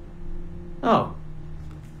confused. Oh.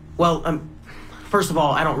 Well, first of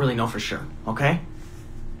all, I don't really know for sure, okay?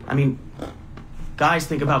 I mean, guys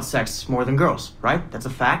think about sex more than girls, right? That's a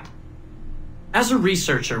fact. As a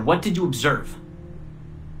researcher, what did you observe?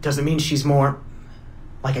 Does it mean she's more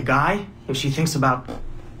like a guy if she thinks about...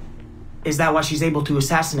 Is that why she's able to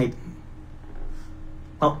assassinate...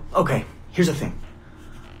 Well, okay, here's the thing.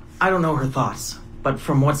 I don't know her thoughts, but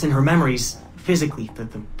from what's in her memories, physically,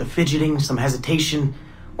 the fidgeting, some hesitation,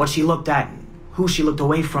 what she looked at, who she looked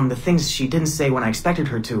away from, the things she didn't say when I expected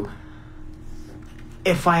her to.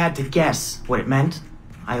 If I had to guess what it meant,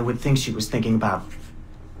 I would think she was thinking about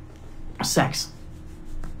sex.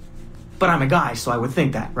 But I'm a guy, so I would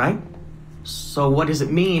think that, right? So what does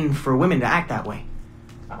it mean for women to act that way?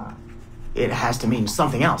 It has to mean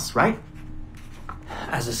something else, right?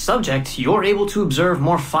 As a subject, you're able to observe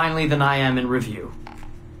more finely than I am in review.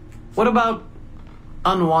 What about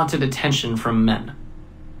unwanted attention from men?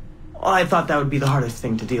 Well, I thought that would be the hardest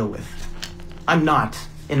thing to deal with. I'm not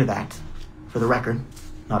into that, for the record.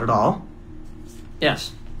 Not at all.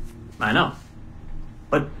 Yes, I know.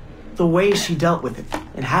 But the way she dealt with it,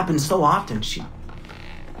 it happens so often.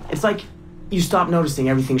 It's like you stop noticing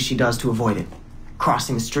everything she does to avoid it.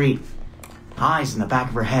 Crossing the street, eyes in the back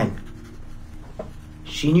of her head.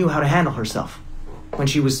 She knew how to handle herself. When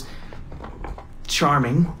she was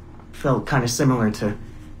charming, felt kind of similar to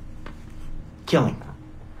killing.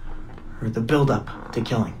 Or the build-up to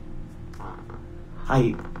killing.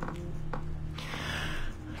 Can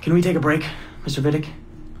we take a break, Mr. Vidic?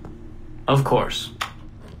 Of course.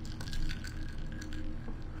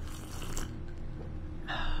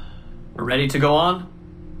 Ready to go on?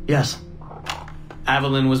 Yes.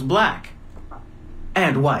 Evelyn was black.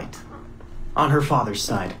 And white. On her father's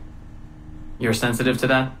side. You're sensitive to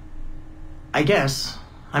that? I guess.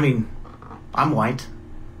 I mean, I'm white.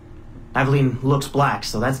 Evelyn looks black,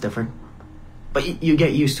 so that's different. But you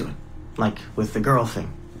get used to it. Like with the girl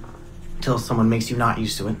thing. Until someone makes you not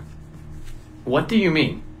used to it. What do you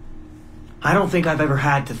mean? I don't think I've ever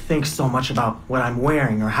had to think so much about what I'm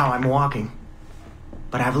wearing or how I'm walking.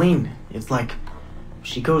 But Evelyn, it's like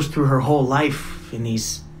she goes through her whole life in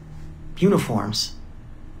these uniforms.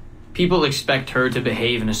 People expect her to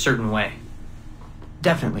behave in a certain way.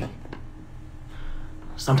 Definitely.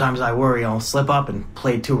 Sometimes I worry I'll slip up and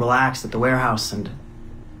play too relaxed at the warehouse and,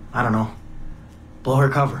 I don't know, blow her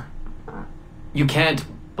cover. You can't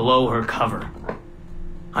blow her cover.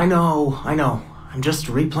 I know. I'm just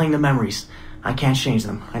replaying the memories. I can't change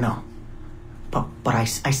them, I know. But I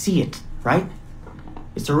see it, right?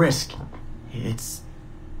 It's a risk. It's...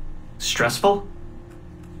 stressful?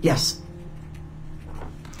 Yes.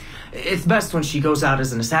 It's best when she goes out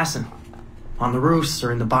as an assassin. On the roofs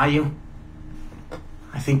or in the bayou.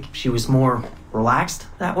 I think she was more relaxed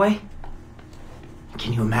that way.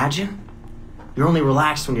 Can you imagine? You're only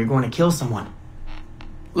relaxed when you're going to kill someone.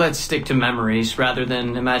 Let's stick to memories rather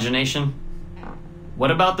than imagination.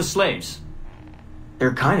 What about the slaves?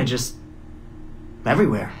 They're kind of just...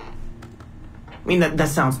 everywhere. I mean, that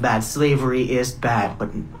sounds bad. Slavery is bad,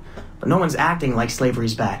 but no one's acting like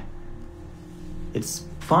slavery's bad. It's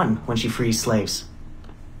fun when she frees slaves.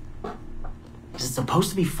 Is it supposed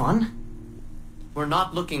to be fun? We're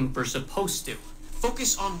not looking for supposed to.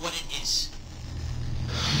 Focus on what it is.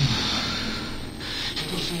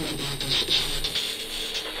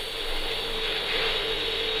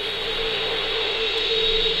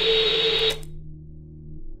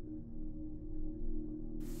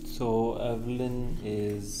 So Evelyn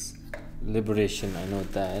is liberation, I know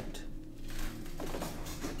that.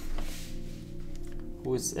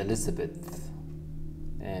 Who is Elizabeth?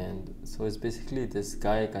 And so it's basically this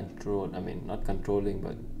guy not controlling,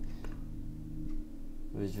 but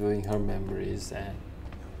reviewing her memories, and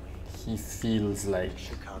he feels like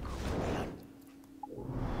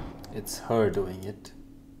it's her doing it.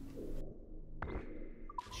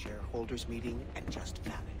 Shareholders meeting and just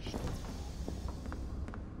vanished.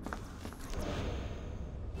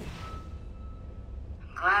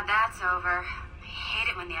 Glad that's over. I hate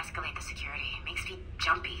it when they escalate the security. It makes me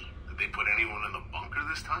jumpy. Did they put anyone in the bunker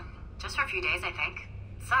this time? Just for a few days, I think.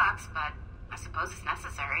 Sucks, but I suppose it's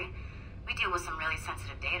necessary. We deal with some really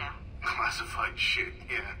sensitive data. Classified shit,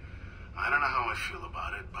 yeah. I don't know how I feel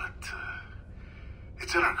about it, but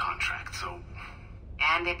it's in our contract, so...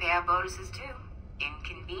 And they pay out bonuses, too.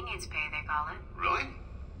 Inconvenience pay, they call it. Really?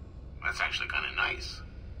 That's actually kind of nice.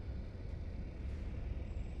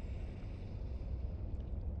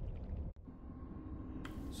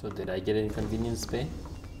 So did I get inconvenience pay?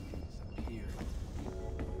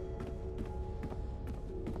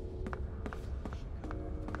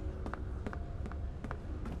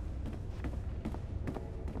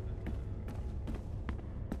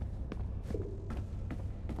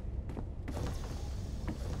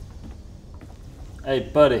 Hey,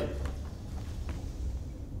 buddy.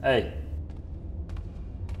 Hey.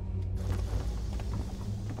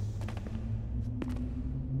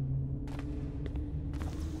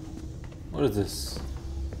 What is this?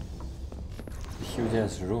 A huge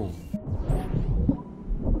ass room.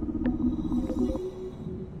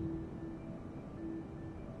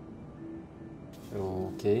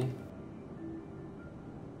 Okay.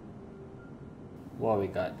 What we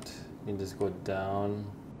got? You can just go down.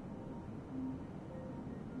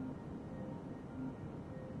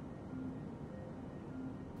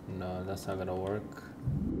 No, that's not gonna work.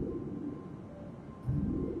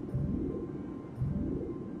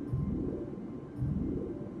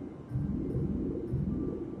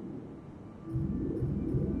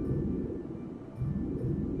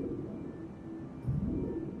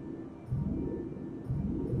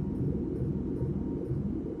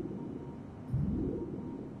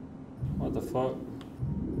 What the fuck?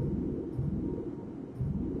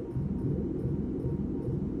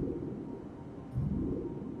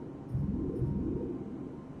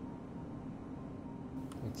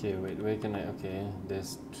 Okay, wait, where can I? Okay,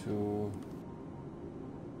 there's two.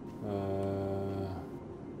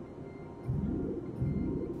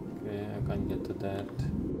 Okay, I can't get to that.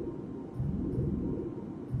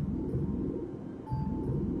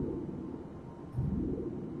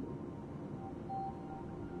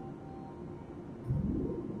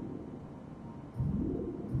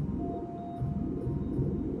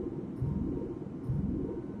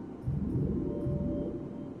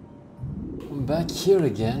 back here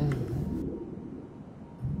again.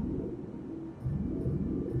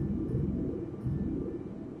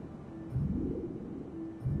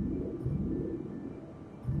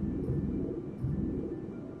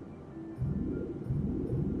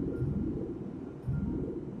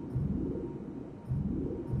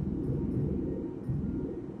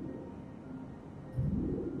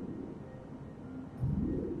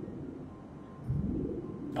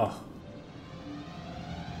 Oh.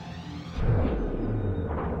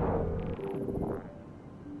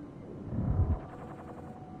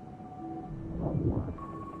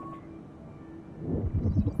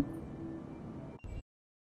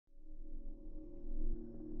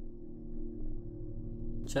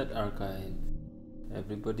 Chat archive.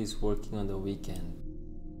 Everybody's working on the weekend.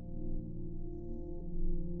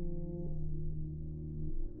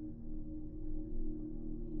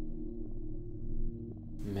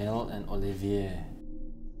 Mel and Olivier.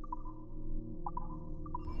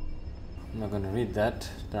 I'm not gonna read that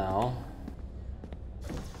now.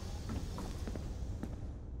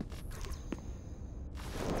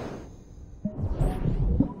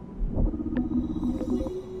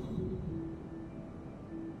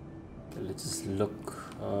 Okay, let's just look.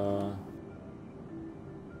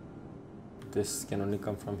 This can only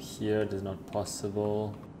come from here. This is not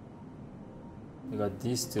possible. We got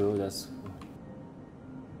these two.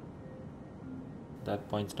 That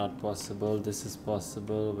point's not possible. This is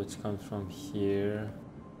possible, which comes from here,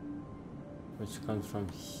 which comes from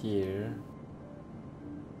here,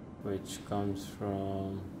 which comes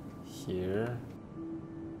from here.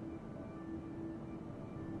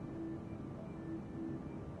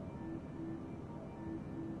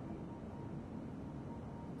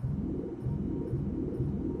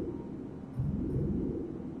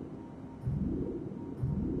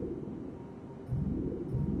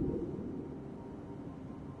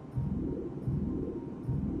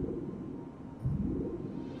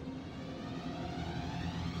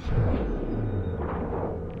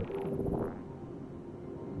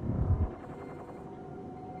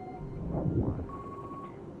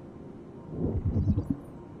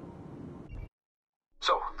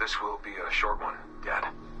 This will be a short one, Dad.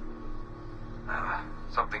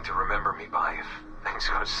 Something to remember me by if things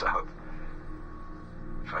go south.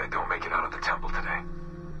 If I don't make it out of the temple today.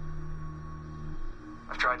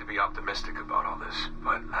 I've tried to be optimistic about all this,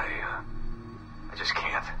 but I just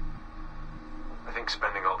can't. I think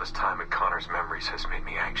spending all this time at Connor's memories has made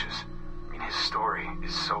me anxious. I mean, his story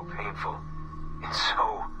is so painful in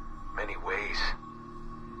so many ways.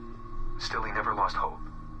 Still, he never lost hope.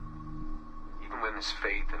 Even when his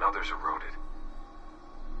faith in others eroded.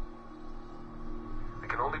 I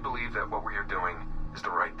can only believe that what we are doing is the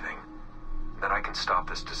right thing, and that I can stop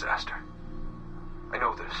this disaster. I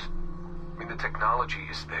know this. I mean, the technology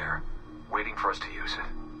is there, waiting for us to use it.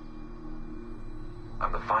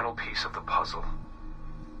 I'm the final piece of the puzzle.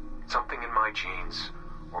 Something in my genes,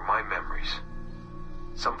 or my memories.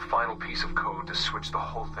 Some final piece of code to switch the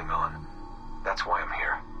whole thing on. That's why I'm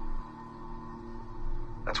here.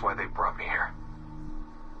 That's why they brought me here.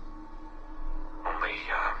 Only,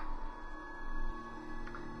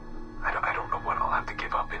 I don't know what I'll have to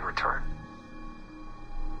give up in return.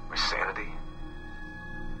 My sanity,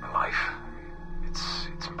 my life, it's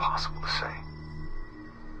impossible to say.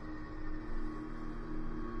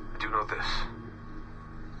 I do know this.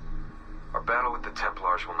 Our battle with the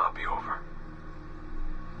Templars will not be over.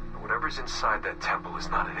 But whatever's inside that temple is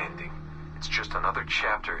not an ending. It's just another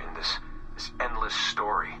chapter in this endless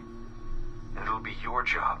story. And it'll be your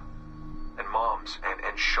job, and Mom's,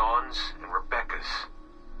 and Sean's, and Rebecca's,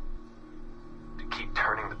 to keep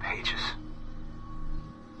turning the pages.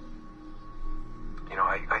 You know,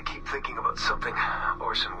 I keep thinking about something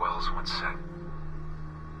Orson Welles once said.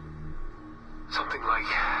 Something like,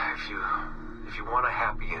 if you want a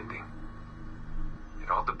happy ending, it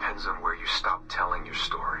all depends on where you stop telling your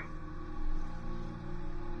story.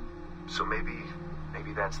 So maybe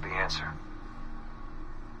that's the answer.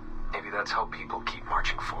 Maybe that's how people keep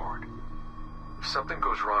marching forward. If something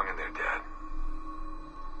goes wrong in their dad,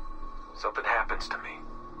 something happens to me.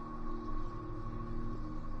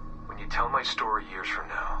 When you tell my story years from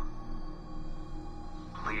now,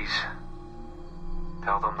 please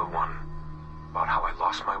tell them the one about how I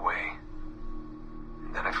lost my way,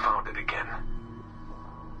 and then I found it again.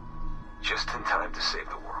 Just in time to save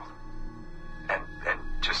the world. And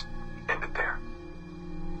just end it there.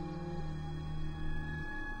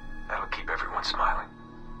 That'll keep everyone smiling.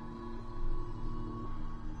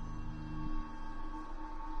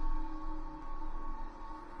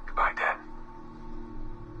 Goodbye, Dad.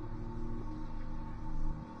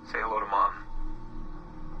 Say hello to Mom.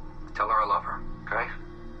 Tell her I love her.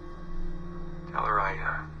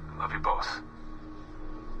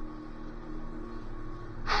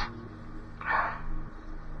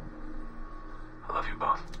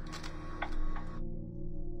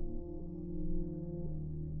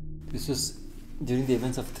 This was during the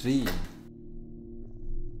events of 3.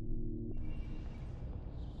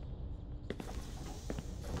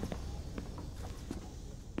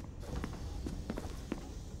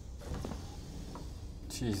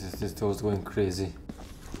 Jesus, this door's going crazy.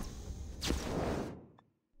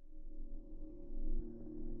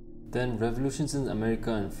 Then revolutions in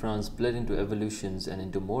America and France bled into evolutions and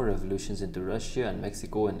into more revolutions into Russia and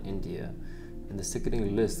Mexico and India. And the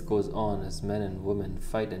sickening list goes on as men and women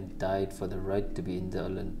fight and died for the right to be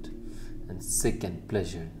indolent and sick and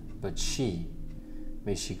pleasure. But she,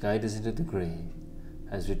 may she guide us into the grave,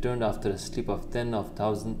 has returned after a sleep of tens of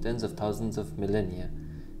thousands of millennia,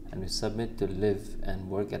 and we submit to live and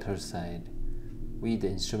work at her side, we the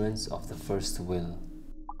instruments of the first will.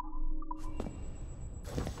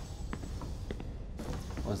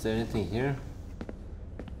 Was there anything here?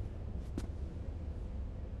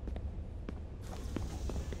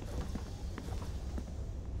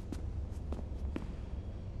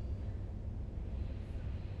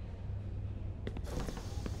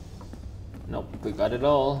 Nope, we got it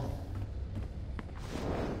all.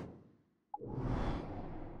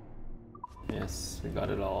 Yes, we got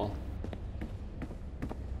it all.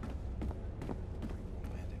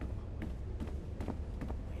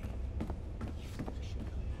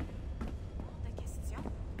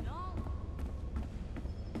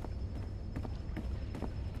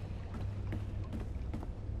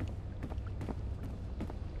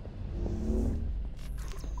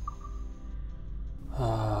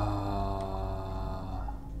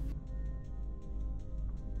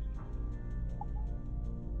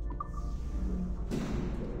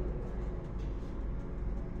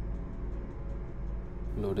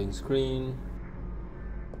 Loading screen.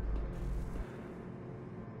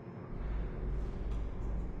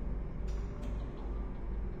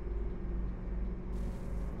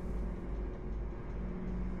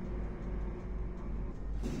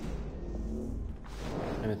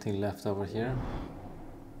 Anything left over here?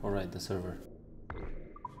 Alright, the server.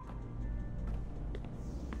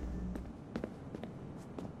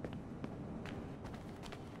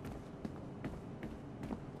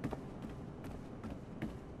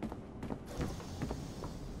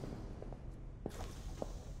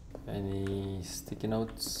 Any sticky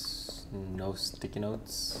notes? No sticky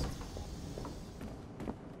notes.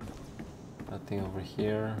 Nothing over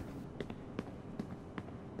here.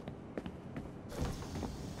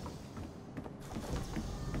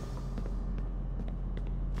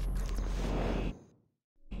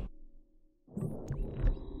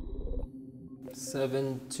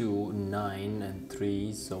 Seven, 2, 9, and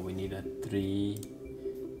 3, so we need a 3.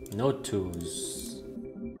 No 2s.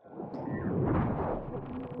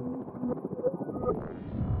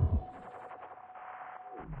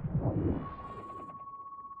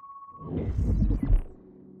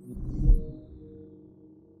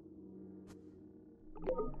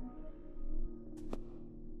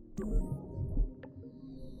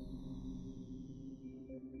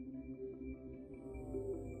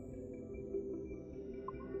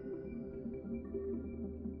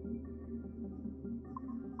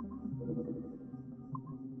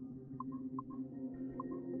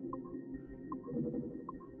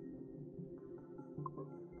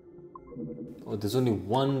 Oh, there's only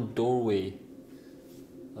one doorway.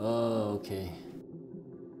 Oh, okay.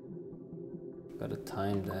 Gotta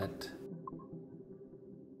time that.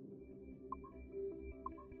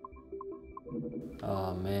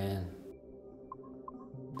 Oh man.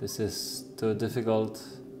 This is too difficult.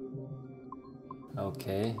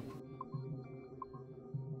 Okay.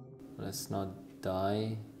 Let's not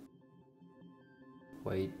die.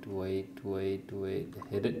 Wait.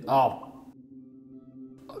 Hit it. Oh!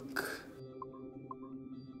 Fuck.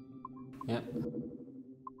 Yep.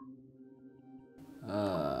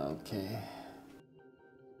 Okay.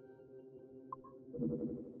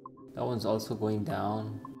 That one's also going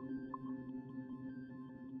down.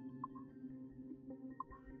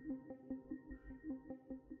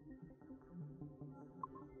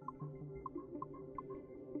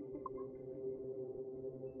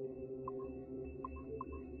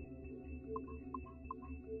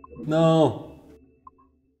 No!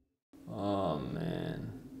 Oh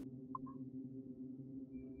man.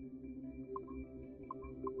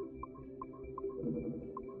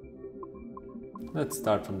 Let's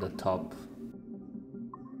start from the top.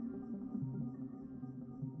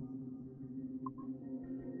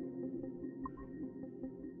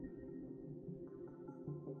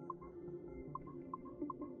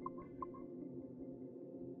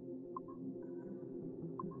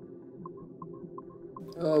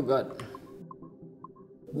 Oh god.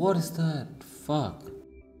 What is that? Fuck.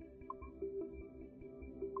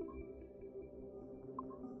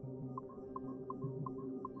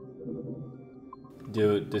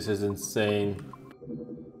 Dude, this is insane.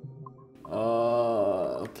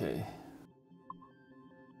 Okay.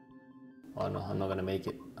 Oh no, I'm not gonna make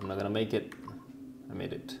it. I'm not gonna make it. I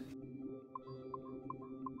made it.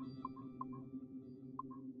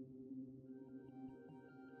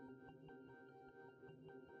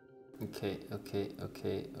 Okay. I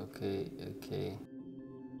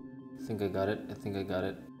think I got it. I think I got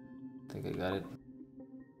it. I think I got it.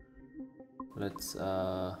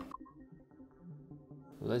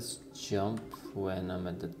 Let's jump when I'm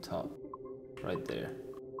at the top. Right there.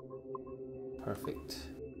 Perfect.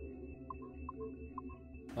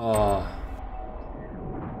 Oh,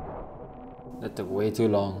 that took way too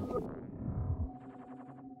long.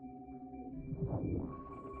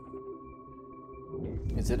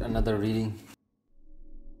 Is it another reading?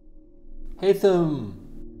 Haytham!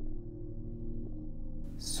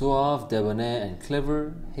 Suave, debonair, and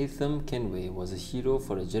clever, Haytham Kenway was a hero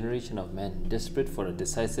for a generation of men desperate for a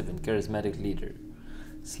decisive and charismatic leader.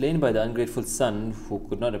 Slain by the ungrateful son who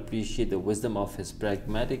could not appreciate the wisdom of his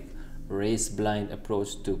pragmatic, race-blind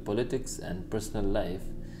approach to politics and personal life,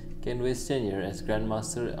 Kenway's tenure as Grand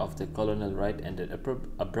Master of the Colonial Rite ended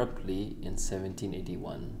abruptly in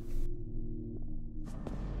 1781.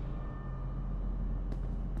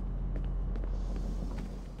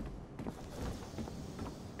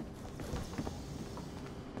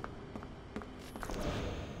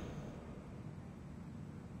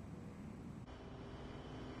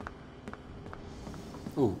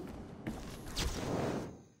 Ooh.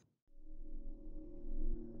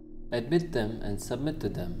 Admit them and submit to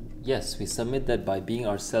them. Yes, we submit that by being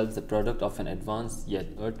ourselves the product of an advanced yet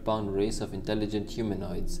earthbound race of intelligent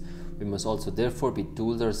humanoids, we must also therefore be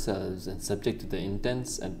tools ourselves and subject to the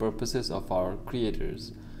intents and purposes of our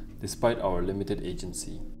creators, despite our limited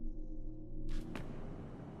agency.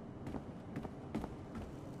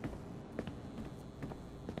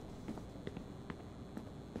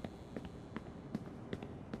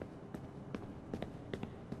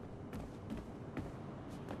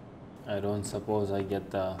 I don't suppose I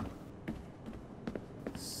get the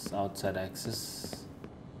outside access.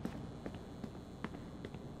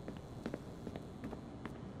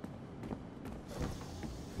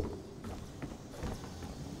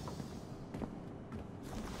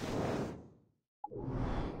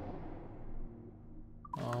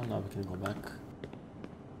 Oh, now we can go back.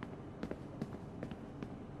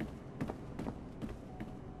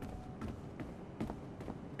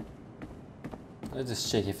 Let's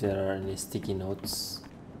just check if there are any sticky notes.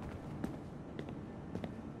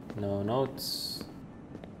 No notes.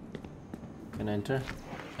 Can I enter?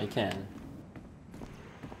 I can.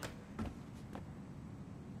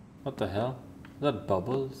 What the hell? Is that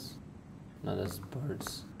bubbles? No, that's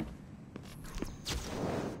birds.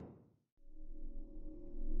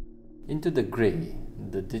 Into the grey,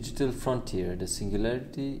 the digital frontier, the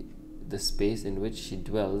singularity, the space in which she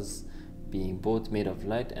dwells, being both made of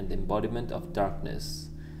light and the embodiment of darkness.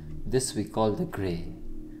 This we call the grey,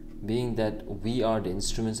 being that we are the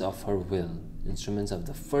instruments of her will, instruments of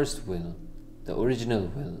the first will, the original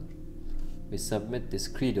will. We submit this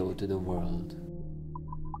credo to the world.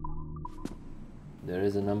 There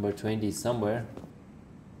is a number 20 somewhere.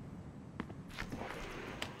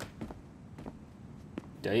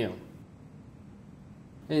 Damn.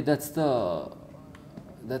 Hey, that's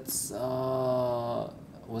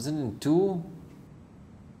wasn't it in 2?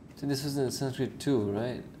 So this was in Assassin's Creed 2,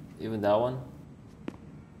 right? Even that one?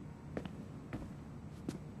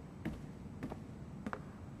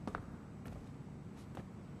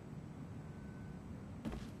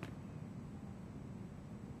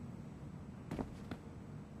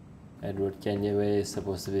 Edward Kenway is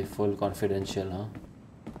supposed to be full confidential, huh?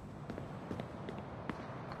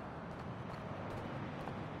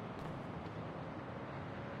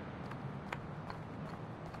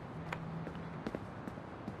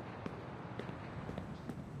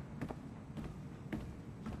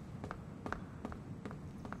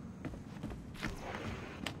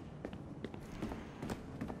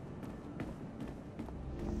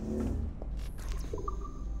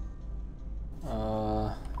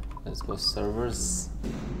 Let's go servers.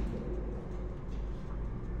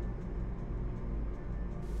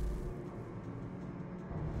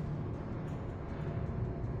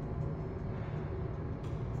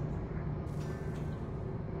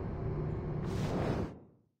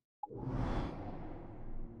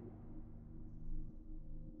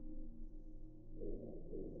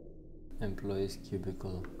 Employees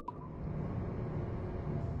cubicle.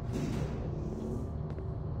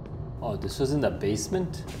 Oh, this was in the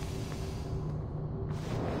basement?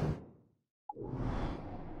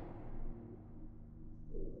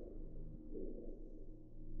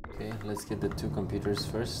 let's get the two computers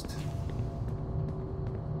first.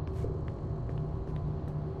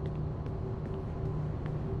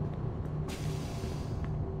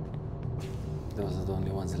 Those are the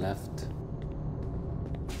only ones left.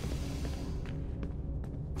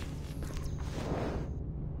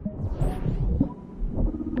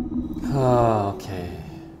 Okay.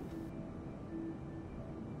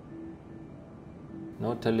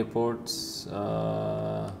 No teleports.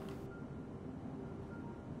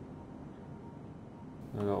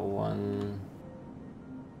 We got 1,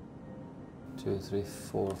 2, 3,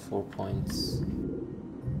 4 points.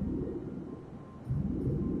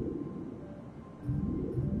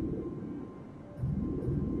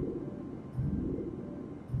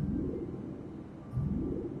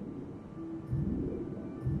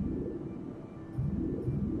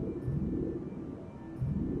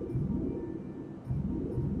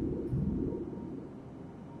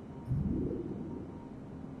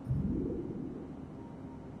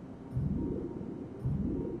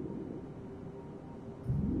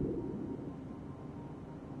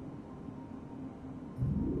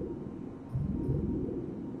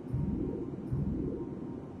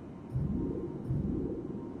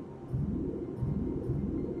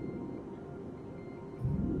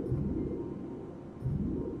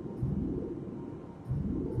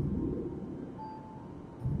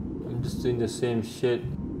 Just doing the same shit.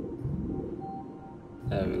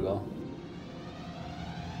 There we go.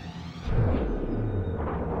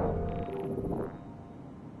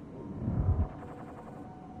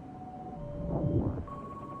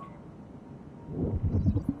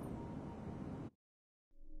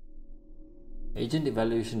 Agent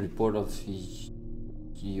evaluation report of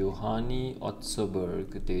Johanni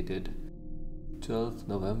Otzoberg dated 12th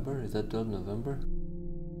November. Is that 12th November?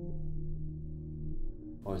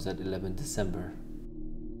 Or is that 11th December?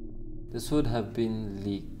 This would have been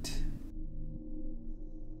leaked.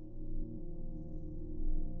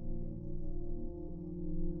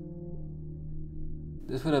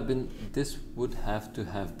 This would have to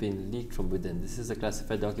have been leaked from within. This is a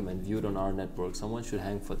classified document viewed on our network. Someone should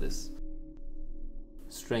hang for this.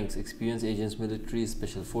 Strengths: experienced agents, military,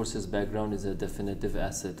 special forces background is a definitive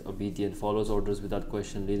asset. Obedient, follows orders without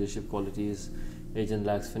question. Leadership qualities: agent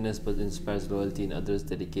lacks finesse but inspires loyalty in others.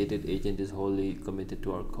 Dedicated, agent is wholly committed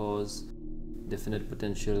to our cause. Definite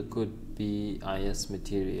potential, could be IS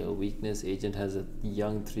material. Weakness: agent has a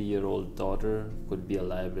young 3-year-old daughter, could be a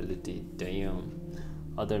liability. Damn.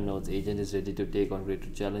 Other notes: agent is ready to take on greater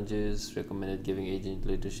challenges. Recommended giving agent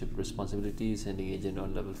leadership responsibilities. Sending agent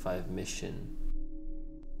on level 5 mission.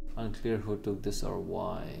 Unclear who took this or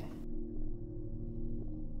why.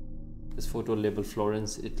 This photo labeled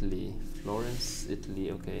Florence, Italy. Florence,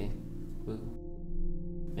 Italy, okay.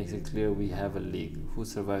 Makes it clear we have a leak. Who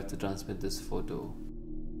survived to transmit this photo?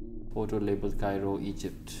 Photo labeled Cairo,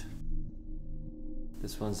 Egypt.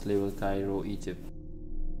 This one's labeled Cairo, Egypt.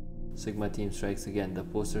 Sigma team strikes again. The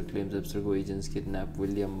poster claims Abstergo agents kidnapped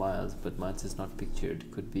William Miles, but Miles is not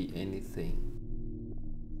pictured. Could be anything.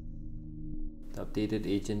 The updated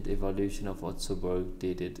agent evaluation of Otzoberg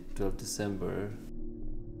dated 12 December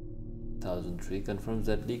 2003 confirms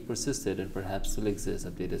that leak persisted and perhaps still exists.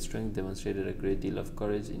 Updated strength demonstrated a great deal of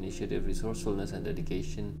courage, initiative, resourcefulness, and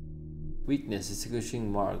dedication. Weakness: distinguishing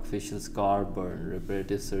mark, facial scar burn.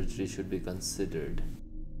 Reparative surgery should be considered.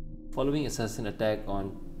 Following assassin attack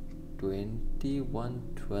on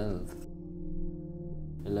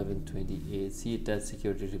 21/12/11/28. See attached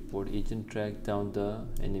security report. Agent tracked down the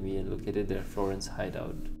enemy and located their Florence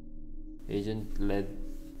hideout. Agent led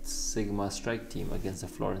Sigma strike team against the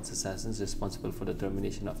Florence assassins, responsible for the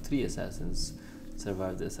termination of 3 assassins.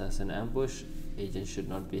 Survived the assassin ambush. Agent should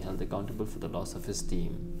not be held accountable for the loss of his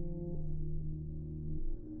team.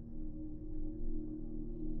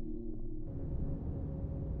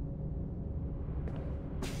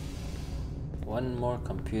 One more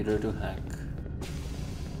computer to hack.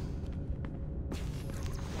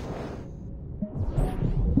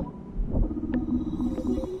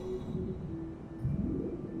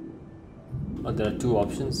 Oh, there are 2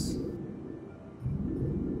 options.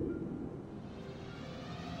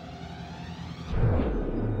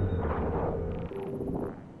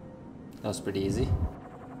 That was pretty easy.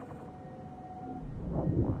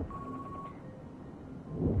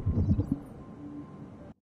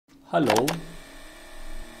 Hello.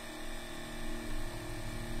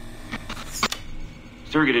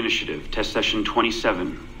 Surrogate Initiative, Test Session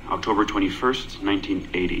 27, October 21st,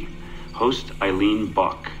 1980. Host Eileen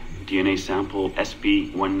Bach, DNA sample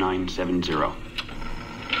SB1970.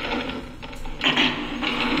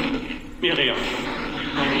 Miriam,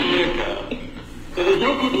 my dear girl, there is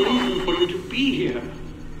no good reason for you to be here.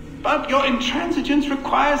 But your intransigence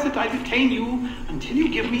requires that I detain you until you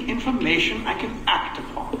give me information I can act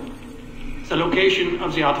upon. The location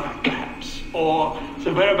of the artifact, perhaps, or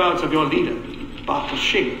the whereabouts of your leader, Bartel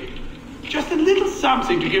Shing. Just a little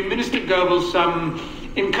something to give Minister Goebbels some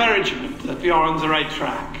encouragement that we are on the right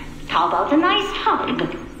track. How about a nice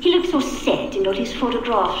hug? He looks so sad in all his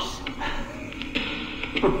photographs.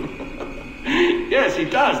 Yes, he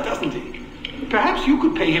does, doesn't he? Perhaps you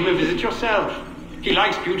could pay him a visit yourself. He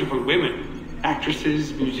likes beautiful women.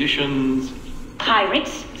 Actresses, musicians.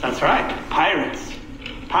 Pirates? That's right, pirates.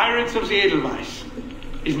 Pirates of the Edelweiss.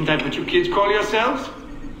 Isn't that what you kids call yourselves?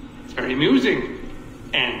 It's very amusing.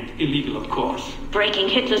 And illegal, of course. Breaking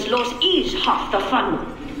Hitler's laws is half the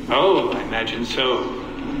fun. Oh, I imagine so.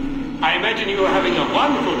 I imagine you were having a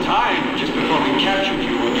wonderful time just before we captured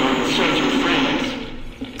you on your insurgent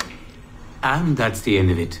friends. And that's the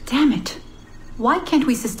end of it. Damn it. Why can't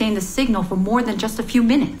we sustain the signal for more than just a few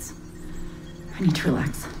minutes? I need to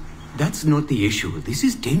relax. That's not the issue. This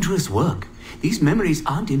is dangerous work. These memories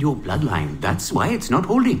aren't in your bloodline. That's why it's not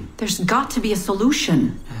holding. There's got to be a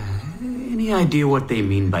solution. Any idea what they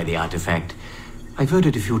mean by the artifact? I've heard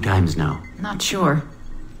it a few times now. Not sure.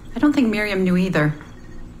 I don't think Miriam knew either.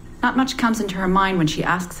 Not much comes into her mind when she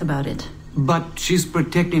asks about it. But she's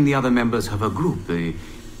protecting the other members of her group, the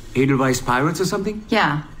Edelweiss Pirates or something?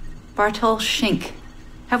 Yeah. Bartel Shink.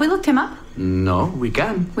 Have we looked him up? No, we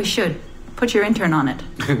can. We should. Put your intern on it.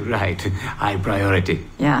 Right. High priority.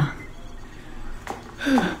 Yeah.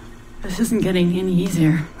 This isn't getting any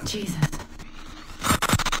easier. Jesus.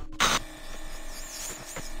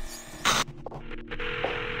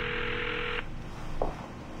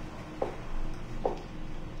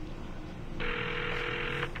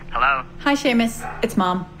 Hello? Hi, Seamus. It's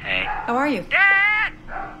Mom. Hey. How are you? Dad!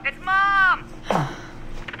 It's Mom!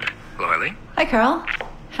 Hello, Eileen? Hi, Carl.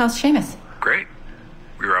 How's Seamus? Great.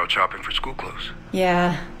 We were out shopping for school clothes.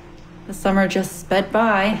 Yeah. The summer just sped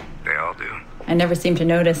by. They all do. I never seem to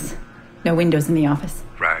notice. No windows in the office.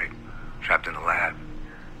 Right. Trapped in the lab.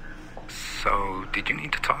 So, did you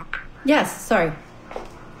need to talk? Yes, sorry.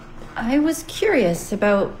 I was curious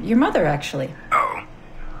about your mother, actually. Oh.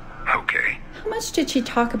 Okay. How much did she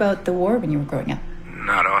talk about the war when you were growing up?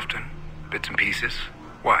 Not often. Bits and pieces.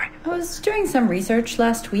 Why? I was doing some research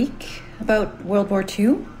last week about World War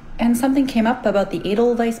II, and something came up about the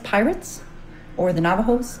Edelweiss Pirates, or the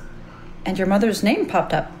Navajos, and your mother's name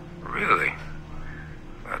popped up. Really?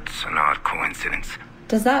 That's an odd coincidence.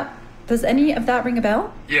 Does any of that ring a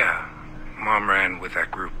bell? Yeah. Mom ran with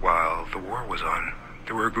that group while the war was on.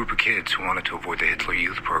 There were a group of kids who wanted to avoid the Hitler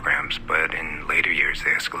Youth programs, but in later years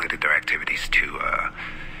they escalated their activities to,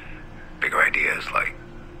 bigger ideas like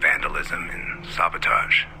vandalism and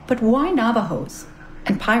sabotage. But why Navajos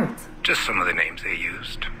and pirates? Just some of the names they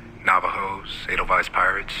used. Navajos, Edelweiss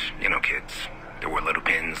Pirates, you know kids. There were little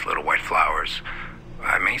pins, little white flowers.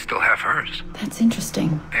 I may still have hers. That's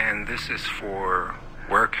interesting. And this is for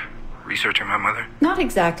work? Researching my mother? Not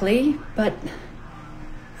exactly, but...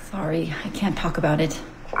 Sorry, I can't talk about it.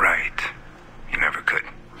 Right. You never could.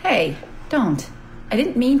 Hey, don't. I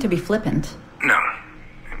didn't mean to be flippant. No.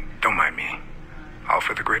 Don't mind me. All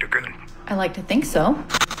for the greater good. I like to think so.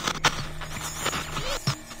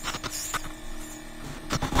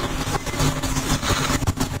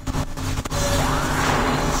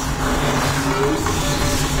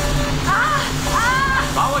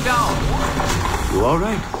 Power down. You all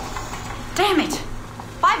right? Damn it!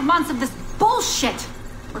 5 months of this bullshit!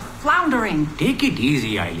 We're floundering. Take it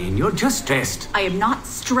easy, Eileen. You're just stressed. I am not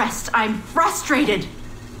stressed. I'm frustrated.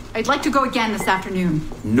 I'd like to go again this afternoon.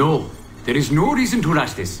 No. There is no reason to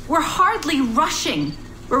rush this. We're hardly rushing.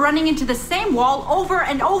 We're running into the same wall over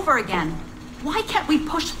and over again. Why can't we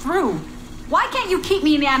push through? Why can't you keep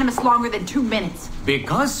me in the animus longer than 2 minutes?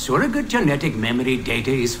 Because surrogate genetic memory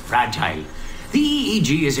data is fragile. The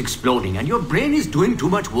EEG is exploding and your brain is doing too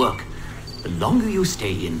much work. The longer you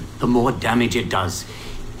stay in, the more damage it does.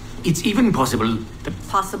 It's even possible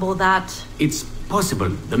that... It's possible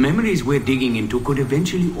the memories we're digging into could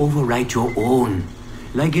eventually overwrite your own.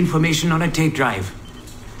 Like information on a tape drive.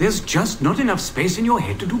 There's just not enough space in your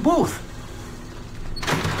head to do both.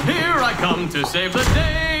 Here I come to save the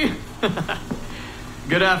day!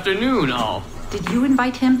 Good afternoon, all. Did you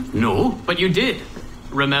invite him? No. But you did.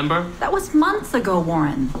 Remember? That was months ago,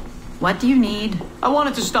 Warren. What do you need? I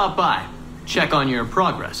wanted to stop by. Check on your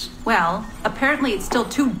progress. Well, apparently it's still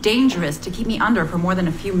too dangerous to keep me under for more than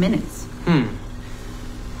a few minutes. I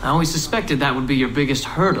always suspected that would be your biggest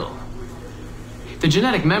hurdle. The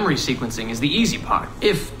genetic memory sequencing is the easy part,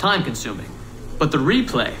 if time-consuming. But the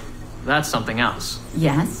replay, that's something else.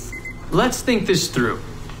 Yes? Let's think this through.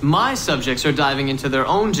 My subjects are diving into their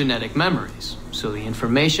own genetic memories, so the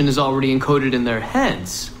information is already encoded in their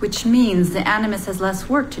heads. Which means the animus has less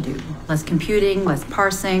work to do. Less computing, less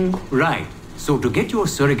parsing. Right. So to get your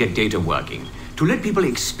surrogate data working, to let people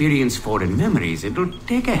experience foreign memories, it'll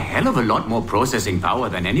take a hell of a lot more processing power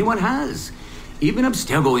than anyone has. Even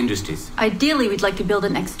Abstergo Industries. Ideally, we'd like to build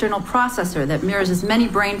an external processor that mirrors as many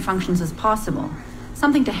brain functions as possible.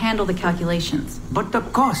 Something to handle the calculations. But the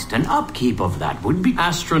cost and upkeep of that would be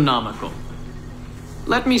astronomical.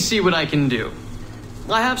 Let me see what I can do.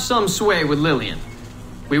 I have some sway with Lillian.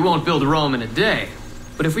 We won't build Rome in a day,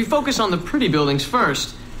 but if we focus on the pretty buildings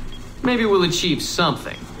first, maybe we'll achieve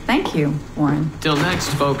something. Thank you, Warren. Till next,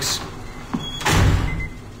 folks.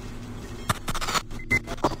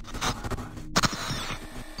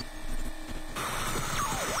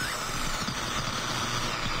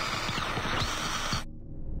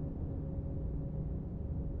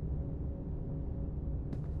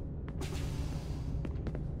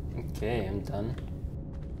 Okay, I'm done.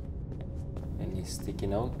 Any sticky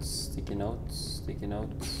notes? Sticky notes? Sticky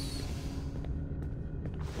notes?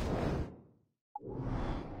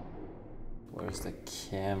 Where's the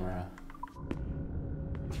camera?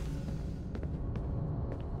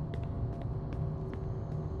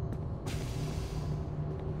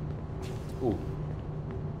 Ooh.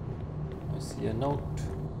 I see a note.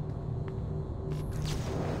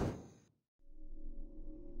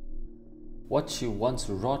 What she once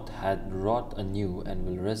wrought had wrought anew and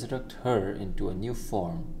will resurrect her into a new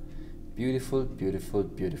form. Beautiful, beautiful,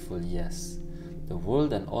 beautiful, yes. The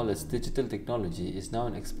world and all its digital technology is now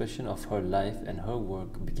an expression of her life, and her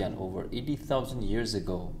work began over 80,000 years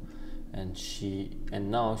ago, and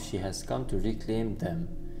now she has come to reclaim them.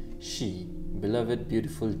 She, beloved,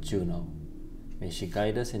 beautiful Juno. May she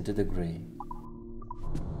guide us into the grey.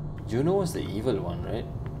 Juno was the evil one, right?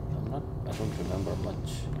 I don't remember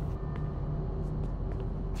much.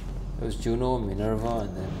 It was Juno, Minerva,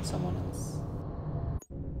 and then someone else.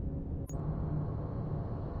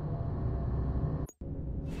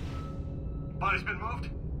 Body's been moved?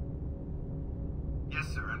 Yes,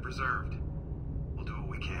 sir, and preserved. We'll do what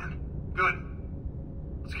we can. Good.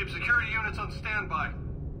 Let's keep security units on standby.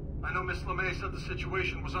 I know Miss LeMay said the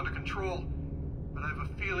situation was under control, but I have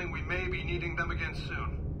a feeling we may be needing them again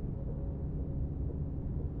soon.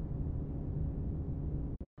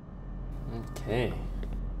 Okay.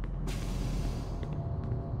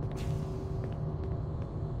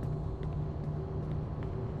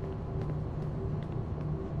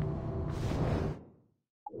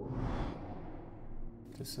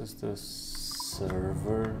 This is the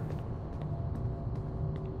server.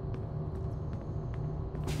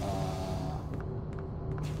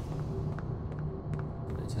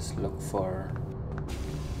 Let's just look for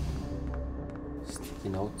sticky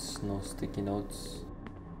notes. No sticky notes.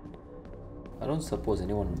 I don't suppose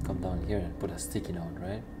anyone would come down here and put a sticky note,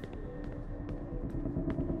 right?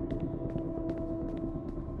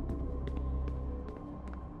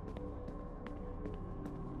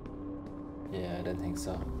 Yeah, I don't think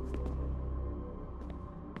so.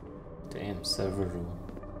 Damn, server room.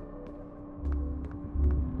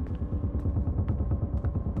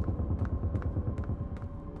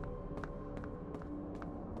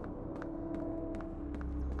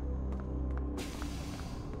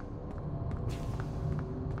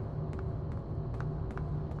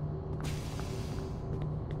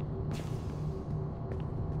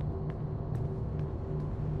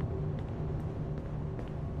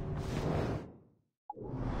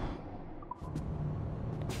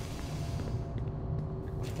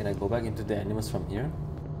 Can I go back into the animus from here?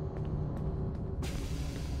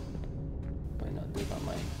 Why not? They're not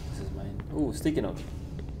mine. This is mine. Ooh, sticky note.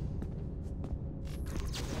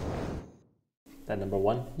 That number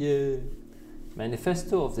 1. Yay!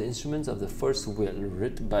 Manifesto of the Instruments of the First Will,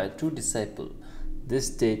 written by a true disciple. This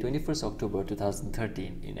day, 21st October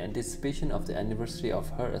 2013, in anticipation of the anniversary of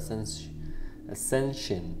her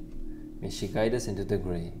ascension. May she guide us into the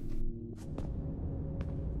grey.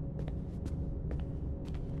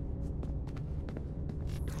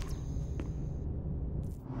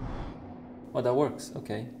 Oh, that works.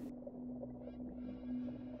 Okay.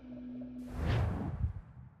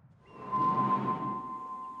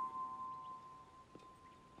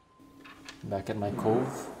 Back at my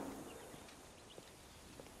cove.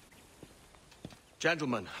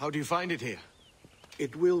 Gentlemen, how do you find it here?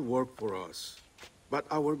 It will work for us. But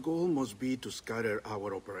our goal must be to scatter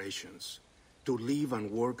our operations. To live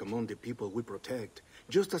and work among the people we protect,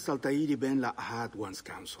 just as Altair Ben La had once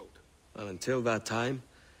counseled. Well, until that time,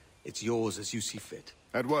 it's yours as you see fit.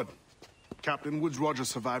 Edward, Captain Woods Rogers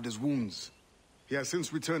survived his wounds. He has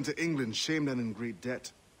since returned to England, shamed and in great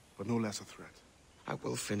debt. but no less a threat. I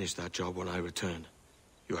will finish that job when I return.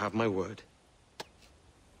 You have my word.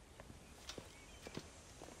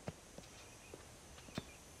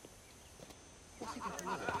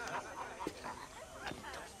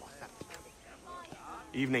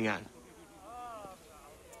 Evening, Anne.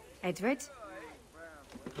 Edward?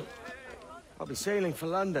 I'll be sailing for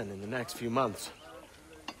London in the next few months.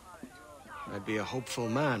 I'd be a hopeful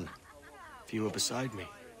man if you were beside me.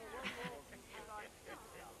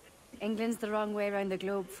 England's the wrong way around the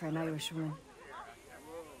globe for an Irish woman.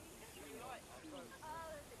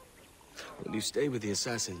 Will you stay with the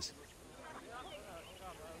assassins?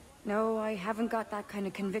 No, I haven't got that kind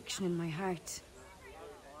of conviction in my heart.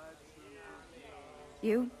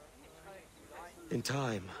 You? In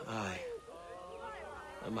time, aye.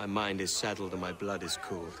 When my mind is settled and my blood is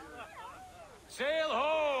cooled. Sail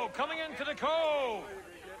ho! Coming into the cove!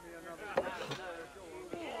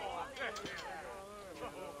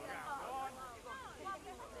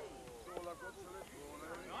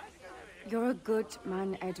 You're a good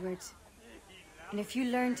man, Edward. And if you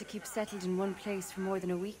learn to keep settled in one place for more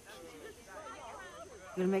than a week,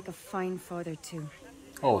 you'll make a fine father too.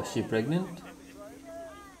 Oh, is she pregnant?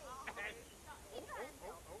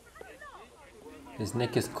 His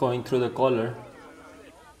neck is going through the collar.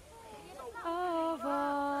 Of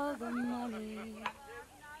all the money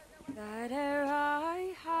that e'er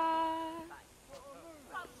I had,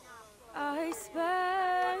 I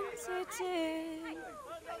spent it in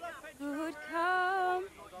good company,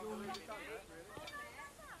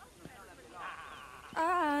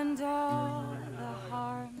 and all the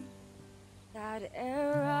harm that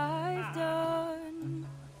e'er I've done.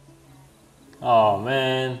 Oh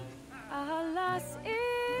man. Alas,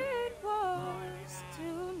 it was to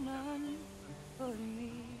none but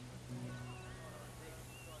me.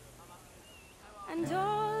 And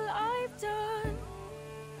all I've done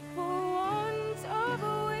for want of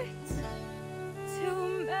a wit to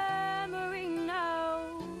memory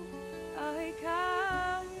now I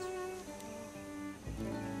can't.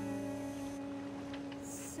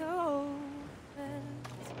 So felt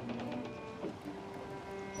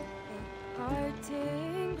the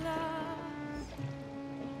parting glass.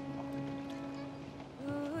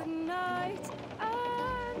 Good night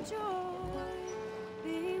and joy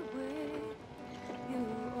be with you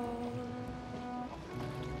all.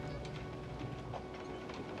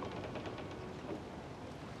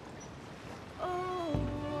 Oh,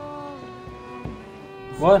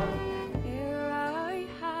 What? here I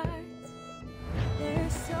had their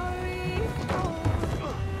sorry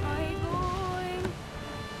for my going,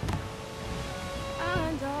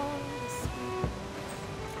 and all the sweets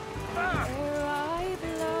where I've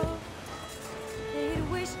loved, they'd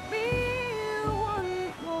wish me one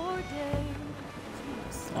more day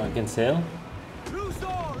to spend. I can sail? Loose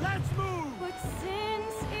all, let's move! But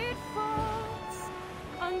since it falls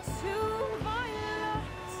unto my lot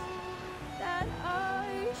that I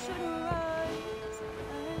should rise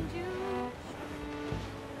and you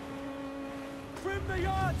Trim the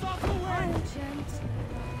yards off the and wind! gently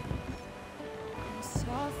and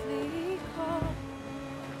softly call.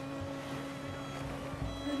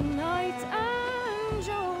 Good night and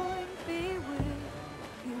joy be with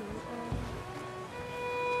you all.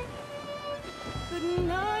 Good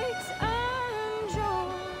night and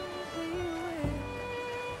joy be with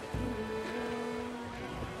you all.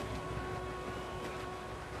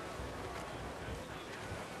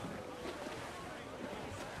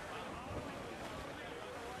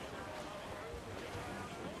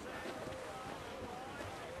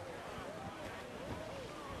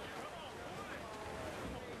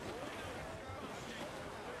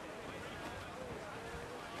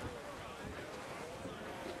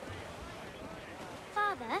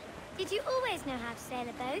 Father, did you always know how to sail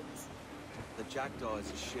a boat? The Jackdaw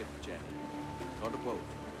is a ship, Jenny. Not a boat.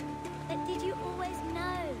 But did you always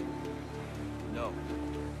know? No.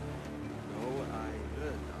 No, I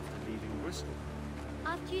learned after leaving Bristol.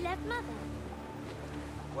 After you left Mother?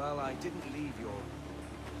 Well, I didn't leave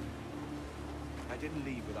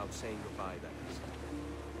without saying goodbye, that is.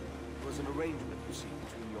 It was an arrangement, you see,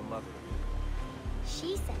 between your mother and me.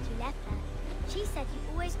 She said you left her. She said you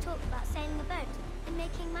always talked about sailing a boat and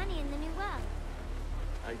making money in the New World.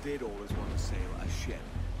 I did always want to sail a ship.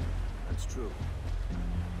 That's true.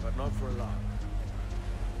 But not for a lot.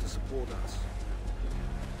 To support us.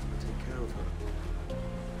 To take care of her.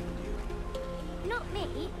 And you. Not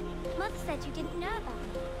me. Mother said you didn't know about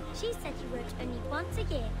me. She said you worked only once a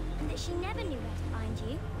year and that she never knew where to find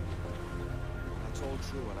you. That's all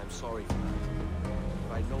true, and I'm sorry for that.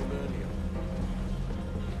 If I'd known earlier,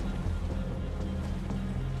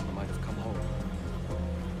 I might have come home.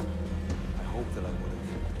 hope that I would have.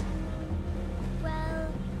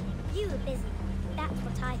 Well, you were busy. That's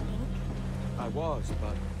what I think. I was,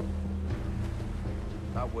 but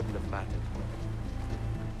that wouldn't have mattered.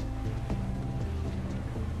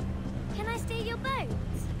 Can I steal your boat?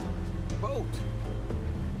 Boat?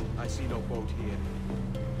 I see no boat here.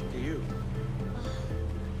 Do you?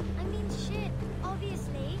 I mean ship,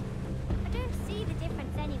 obviously. I don't see the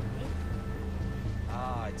difference anyway.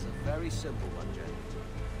 Ah, it's a very simple one, Jenny.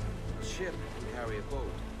 A ship can carry a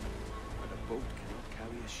boat, but a boat cannot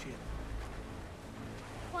carry a ship.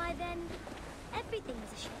 Why then, everything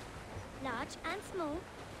is a ship. Large and small.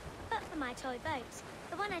 But for my toy boat,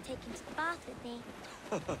 the one I take into the bath with me.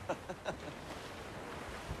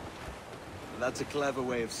 That's a clever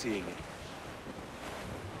way of seeing it.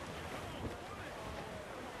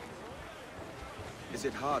 Is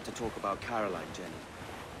it hard to talk about Caroline, Jenny?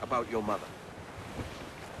 About your mother?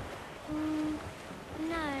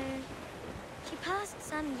 No. She passed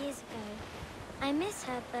some years ago. I miss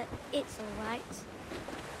her, but it's all right.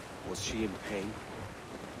 Was she in pain?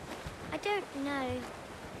 I don't know.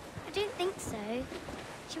 I don't think so.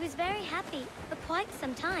 She was very happy for quite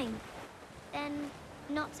some time. Then,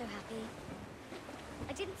 not so happy.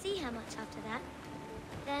 I didn't see her much after that.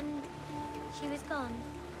 Then, she was gone.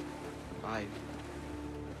 I'm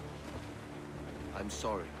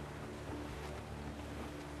sorry.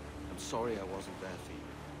 I'm sorry I wasn't there for you.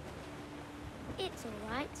 It's all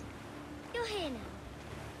right. You're here now.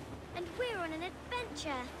 And we're on an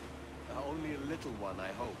adventure. Only a little one,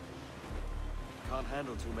 I hope. Can't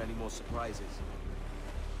handle too many more surprises.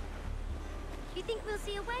 You think we'll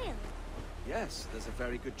see a whale? Yes, there's a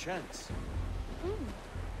very good chance.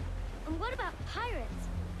 And what about pirates?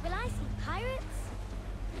 Will I see pirates?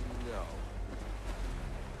 No.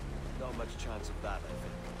 Not much chance of that, I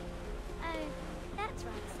think. Oh, that's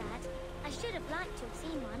rather sad. I should have liked to have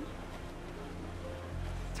seen one.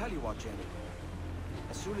 Tell you what, Jenny.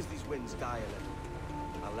 As soon as these winds die a little,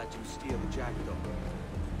 I'll let you steer the jackdaw.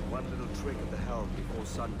 One little trick of the helm before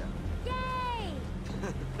sundown. Yay!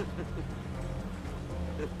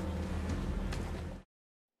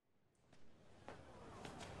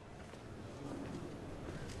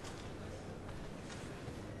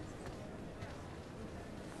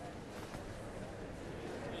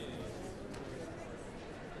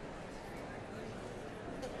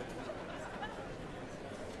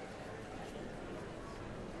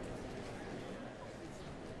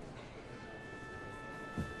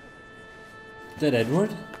 Is that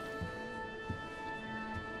Edward?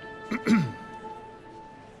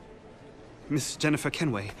 Miss Jennifer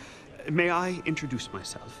Kenway, may I introduce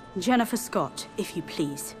myself? Jennifer Scott, if you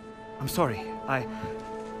please. I'm sorry,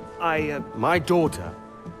 My daughter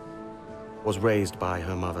was raised by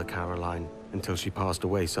her mother, Caroline, until she passed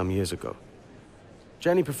away some years ago.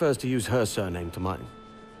 Jenny prefers to use her surname to mine.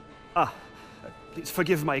 Please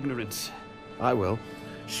forgive my ignorance. I will.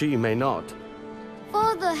 She may not.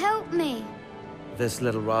 Father, help me! This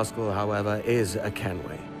little rascal, however, is a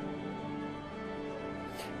Kenway.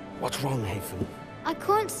 What's wrong, Hafen? I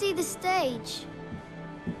can't see the stage.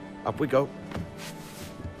 Up we go.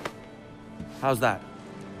 How's that?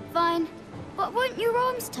 Fine. But won't your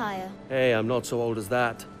arms tire? Hey, I'm not so old as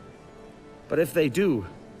that. But if they do,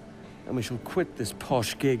 then we shall quit this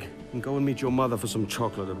posh gig and go and meet your mother for some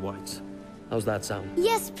chocolate at White's. How's that sound?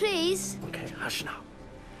 Yes, please. Okay, hush now.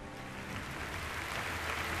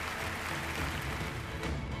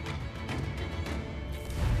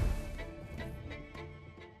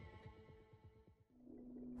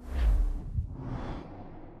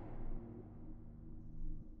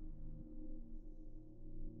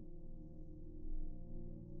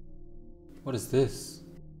 What is this?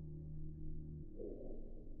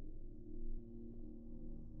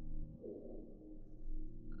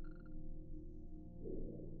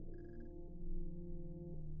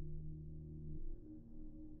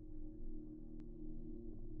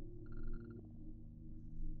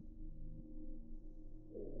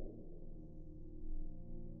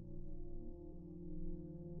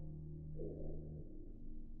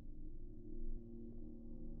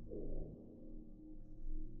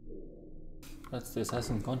 That's the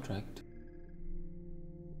assassin contract.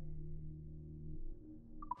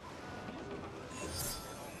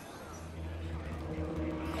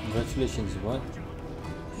 Congratulations, what?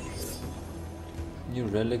 New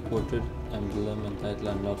relic, portrait, emblem and title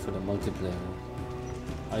unlocked for the multiplayer.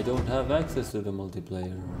 I don't have access to the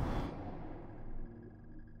multiplayer.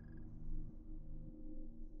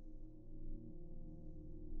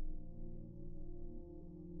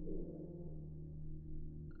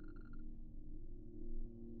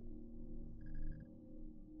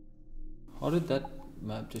 How did that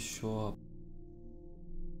map just show up?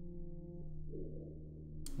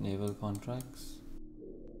 Naval contracts.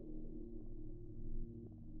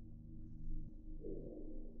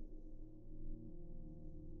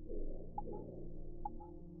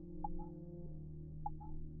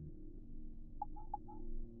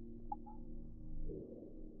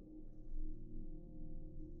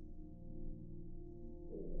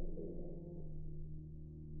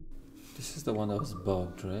 This is the one that was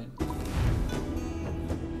bugged, right?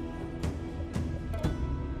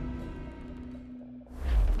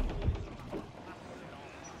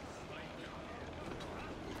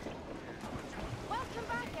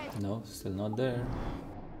 No, still not there.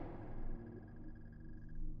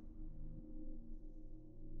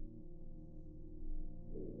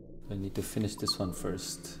 I need to finish this one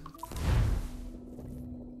first.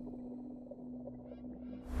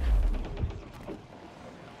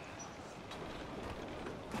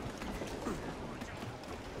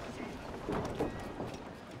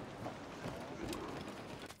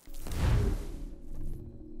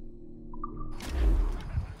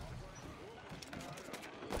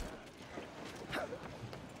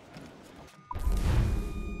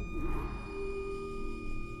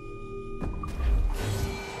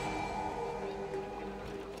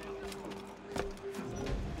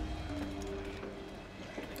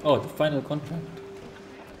 Oh, the final contract.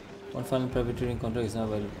 One final privateering contract is now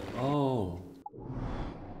available. Oh.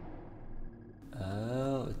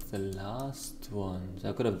 Oh, it's the last one. So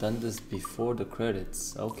I could have done this before the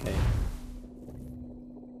credits. Okay.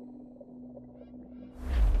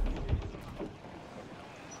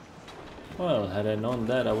 Well, had I known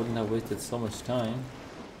that, I wouldn't have wasted so much time.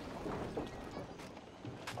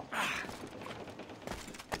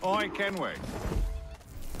 Oi, Kenway.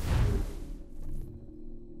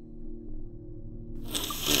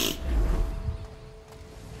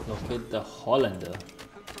 Locate the Hollander.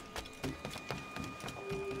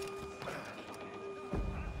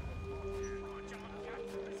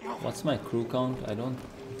 What's my crew count? I don't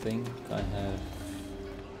think I have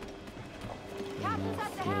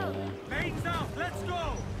enough. Yeah. Mains out, let's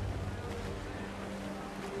go!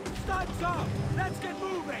 Studs up, let's get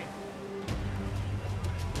moving!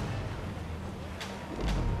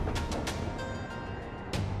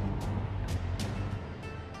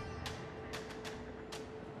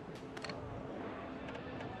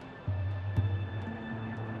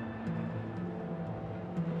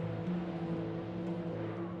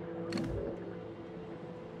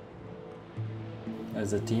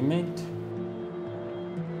 As a teammate?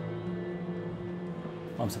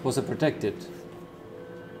 I'm supposed to protect it.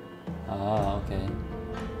 Ah, okay.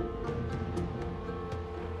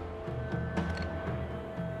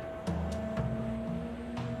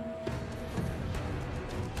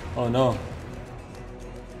 Oh no.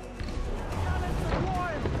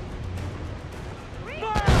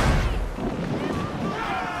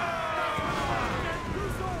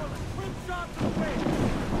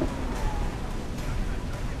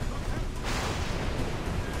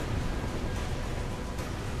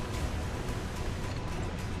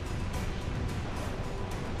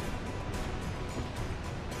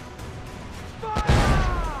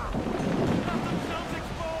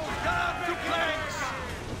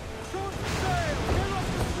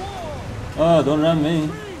 Oh, don't ram me.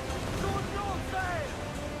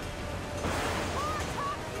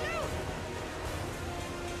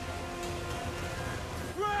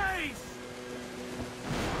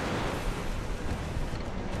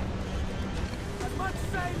 As much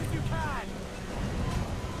sail as you can!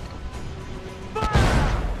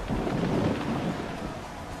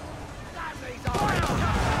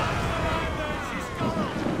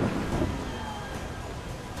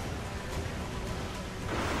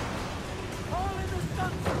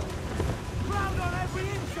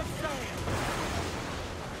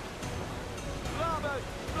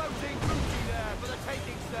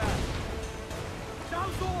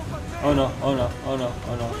 Oh no, oh no, oh no,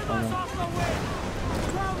 oh no, oh no.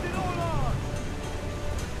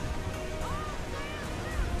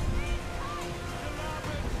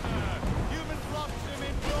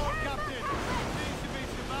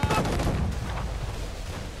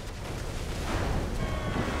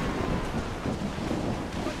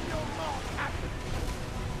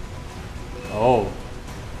 Oh.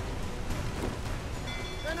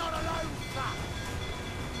 They're not alone, sir!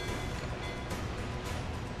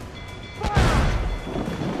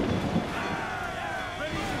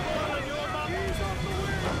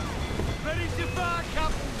 Ready to fire,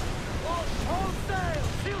 Captain! Hold sail!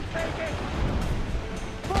 She'll take it!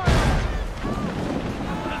 Fire!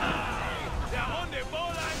 They're on the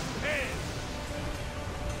ball and pin!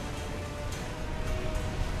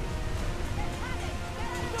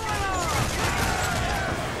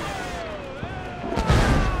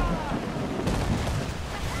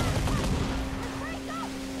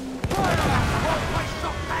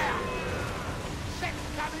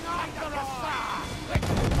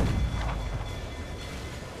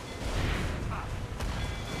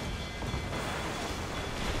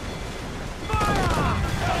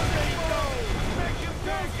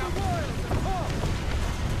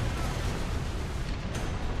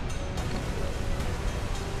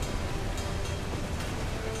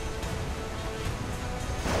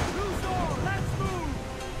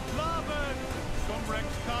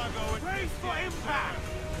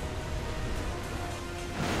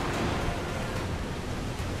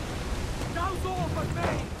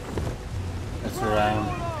 That's where I am.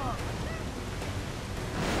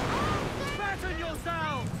 Fasten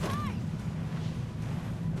yourselves!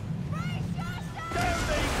 There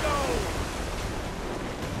they go!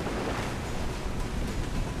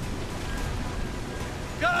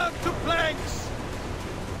 Go to planks!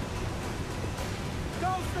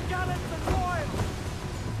 Goes the gallants and royals!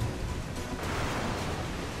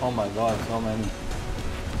 Oh my god, so many.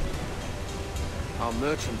 Our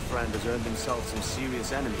merchant friend has earned himself some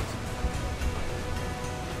serious enemies.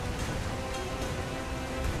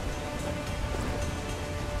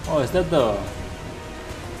 Oh, is that the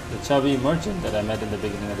chubby merchant that I met in the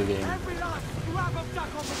beginning of the game? Every last scrap of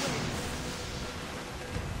duck on the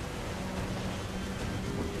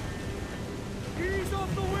wing! Ease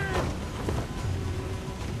off the wind!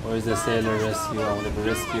 Or is the sailor rescue? I wanted to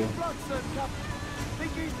rescue.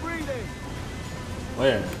 Think he's breathing?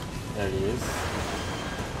 Where? There he is.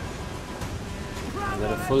 I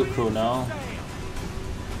got a full crew now.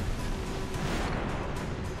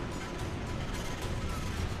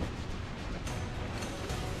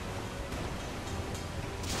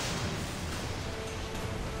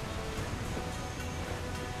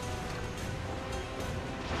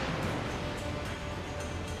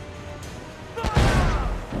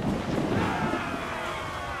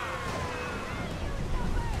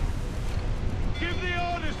 Give the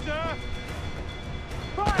orders, sir!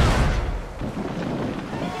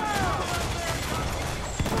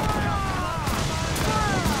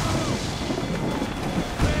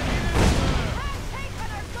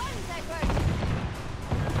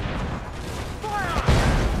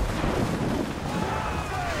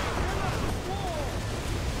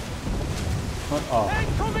 What? Oh.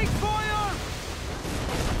 Incoming fire!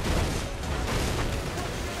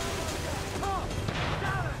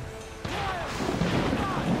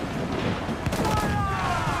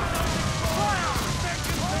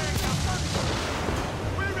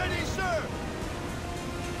 We're ready, sir!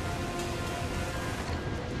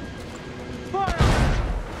 Fire!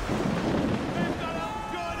 They've got a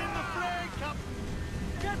gun in the fray, Captain!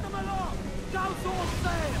 Get them along! Douse all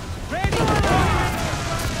sail! Ready!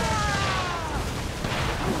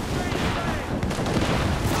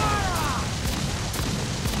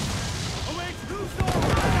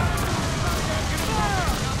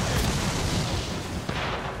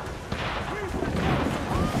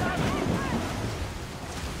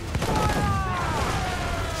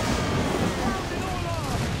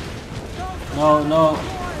 No, no.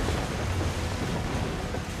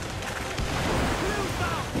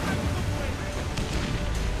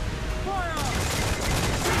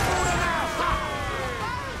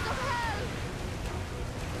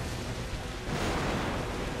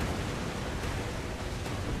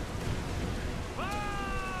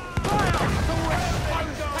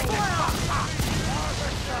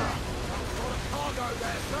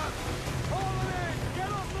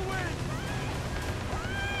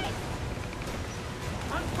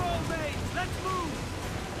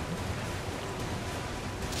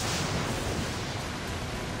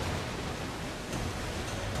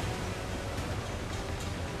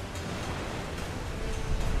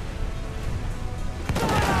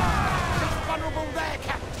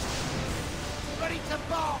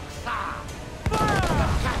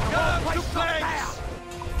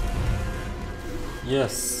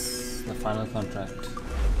 Yes, the final contract.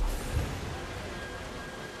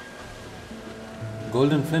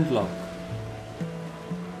 Golden flintlock.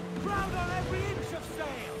 Proud on every inch of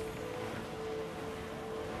sail!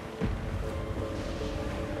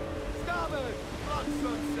 Starboard! Front,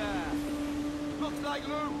 sir! Looks like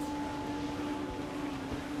loot!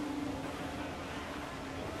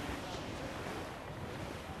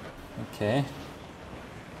 Okay.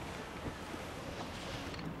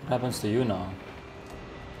 What happens to you now?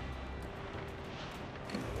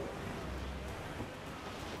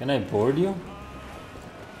 Can I board you?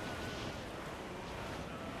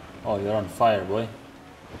 Oh, you're on fire, boy.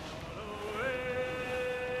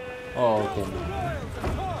 Oh, okay.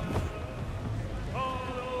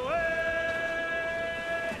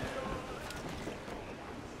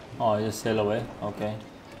 Oh, you just sail away? Okay.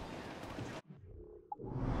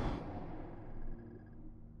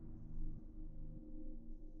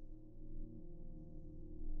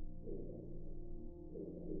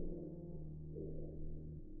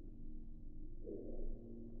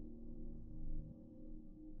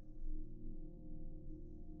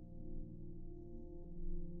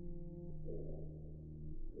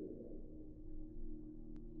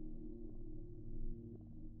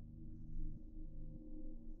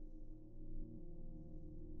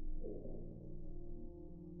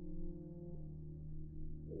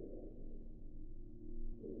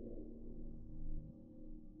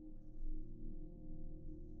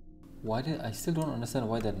 Why did I still don't understand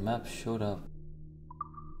why that map showed up?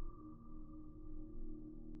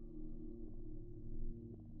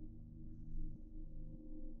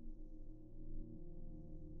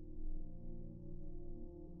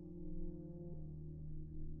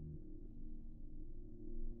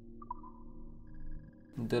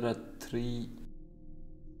 There are three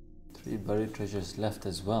buried treasures left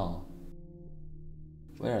as well.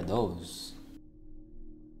 Where are those?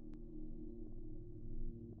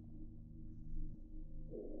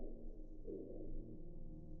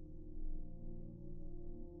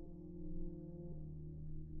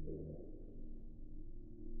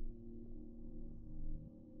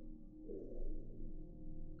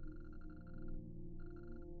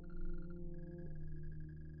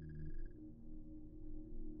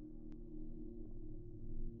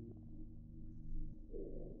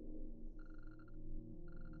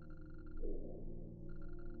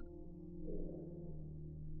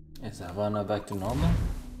 Is Havana back to normal?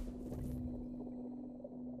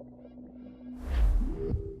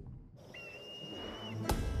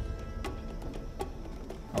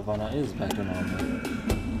 Havana is back to normal.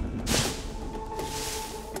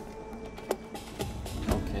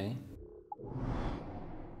 Okay.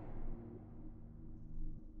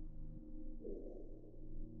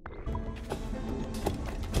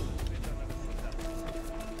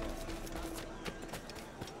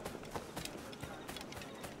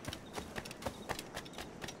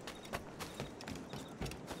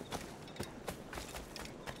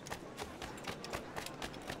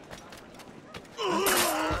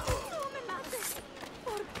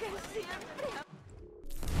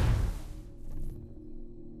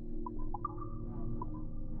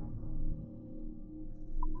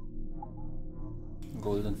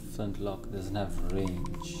 Golden flintlock doesn't have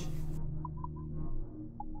range.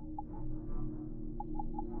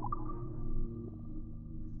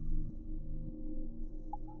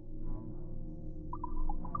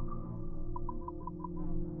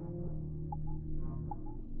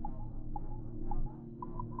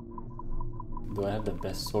 Do I have the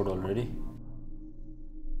best sword already?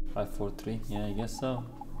 543? Yeah, I guess so.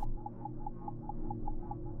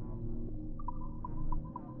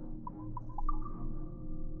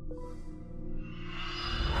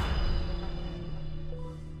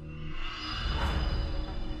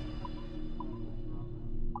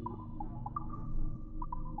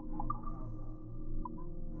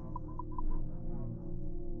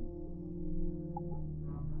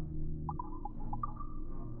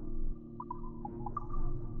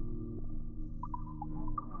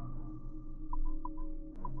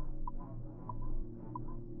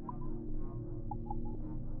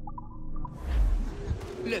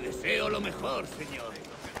 Le deseo lo mejor, señor.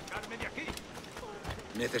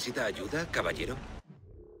 ¿Necesita ayuda, caballero?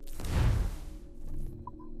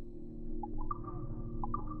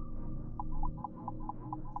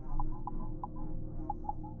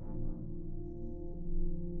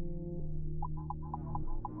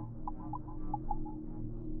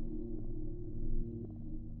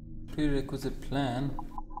 Prerequisite plan.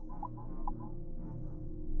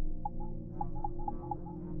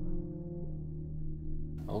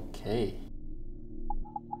 Okay.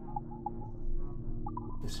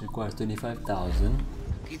 This requires 25,000.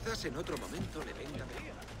 Quizás en otro momento le venga.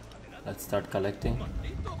 Let's start collecting.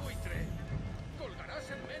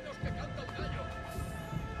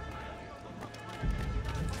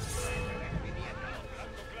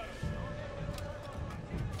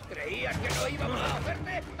 ¿Creías que no íbamos a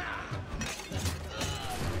hacerte?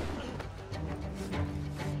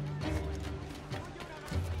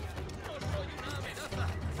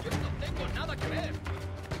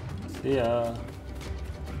 See ya.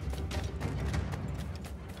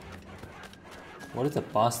 What is a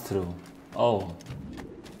pass-through? Oh.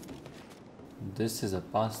 This is a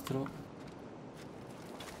pass-through.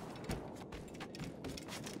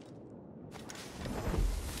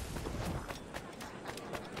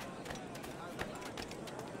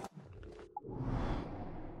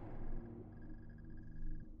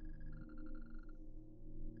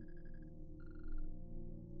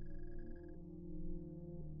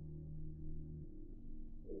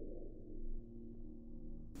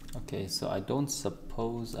 Okay, so I don't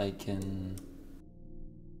suppose I can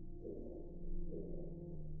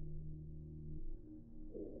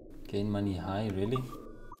gain money high, really?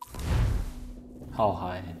 How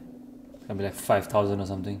high? It's gonna be like 5,000 or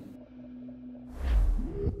something.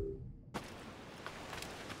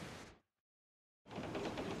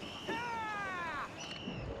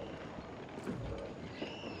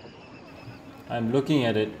 I'm looking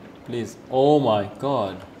at it, please. Oh my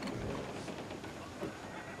god.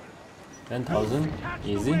 10,000?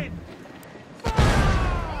 Easy.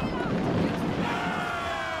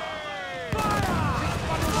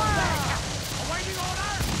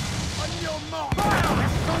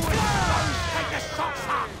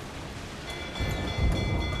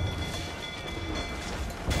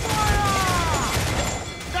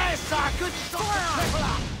 Good shot!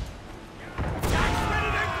 Jack's ready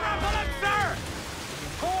to grapple him, sir!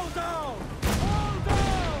 Hold down! Hold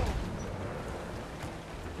down!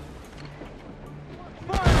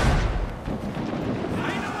 Fire!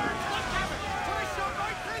 Dynamite, look at it! Push shot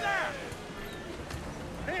right through there!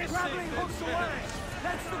 Grappling hooks away!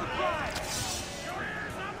 That's for the prize! Your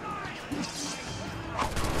ears up, mine!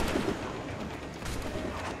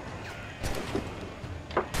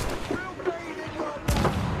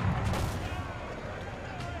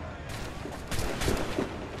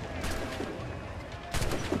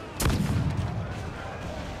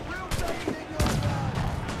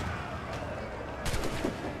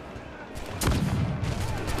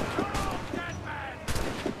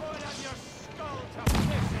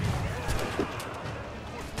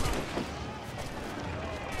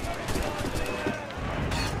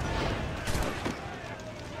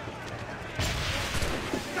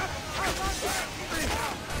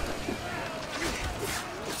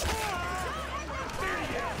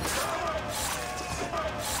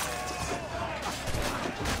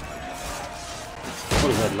 What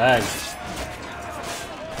is that lag?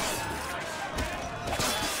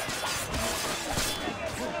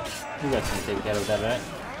 You guys can take care of that, right?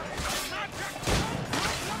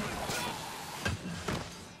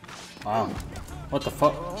 Wow. What the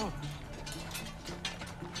fuck?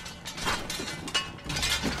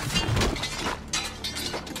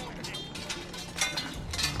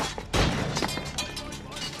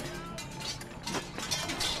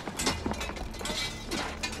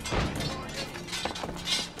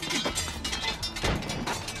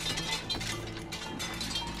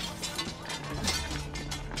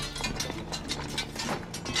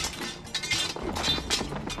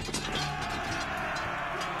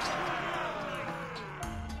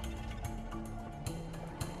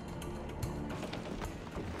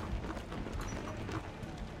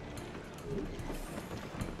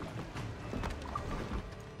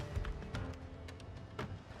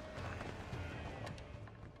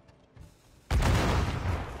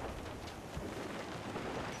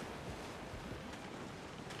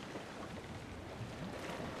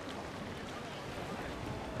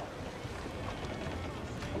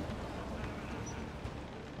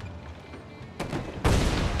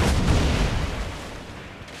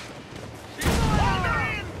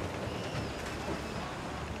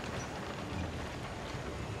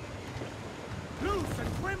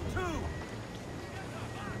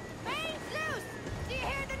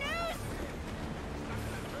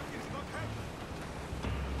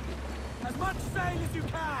 As much sail as you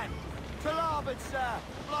can! To larboard, sir!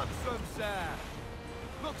 Flotsam, sir!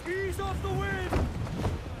 Look, ease off the wind!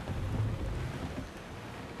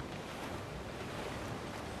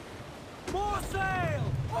 More sail!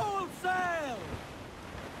 All sail!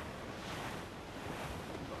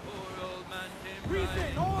 The poor old man came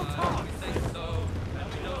Reefing, all tops! We say so, and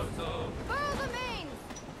we know so. Furl the mains!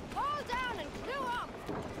 Haul down and clew up!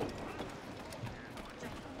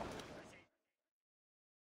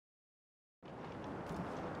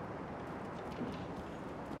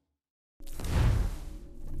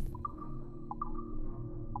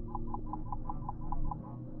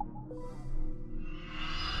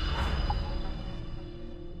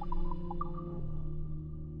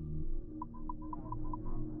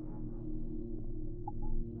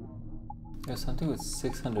 There's something with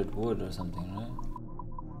 600 wood or something, right?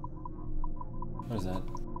 What is that?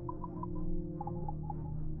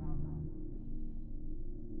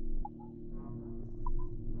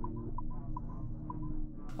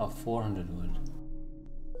 Oh, 400 wood.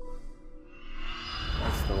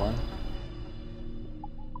 That's the one.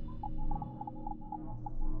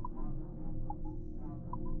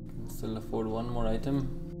 Can still afford one more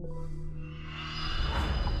item.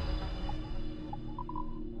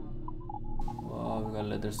 Wow, we got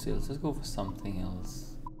leather sails. Let's go for something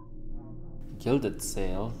else. Gilded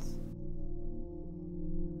sails.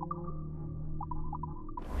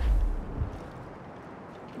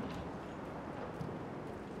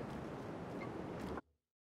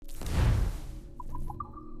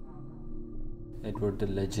 Edward the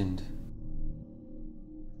Legend.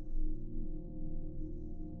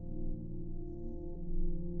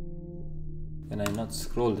 Can I not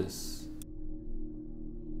scroll this?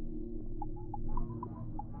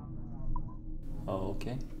 Oh,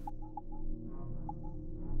 okay.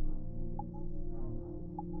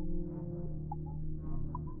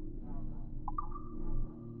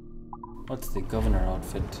 What's the governor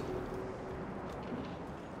outfit?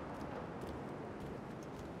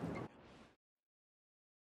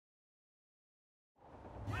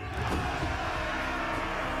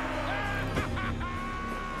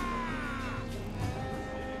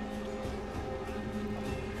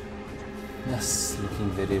 Yes,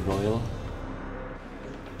 looking very royal.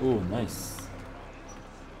 Oh, nice.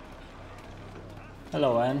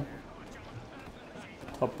 Hello, Anne.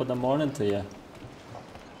 Top of the morning to you.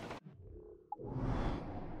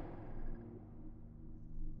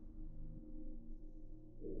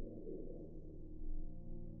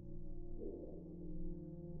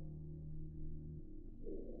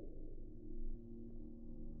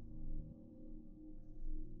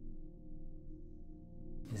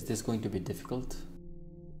 Is this going to be difficult?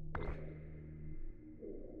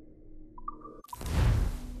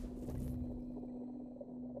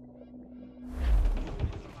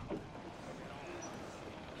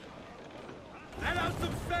 Let out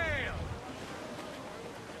some sail!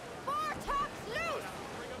 Four tops loose!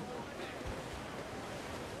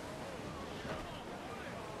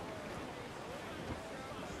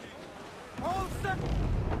 All set!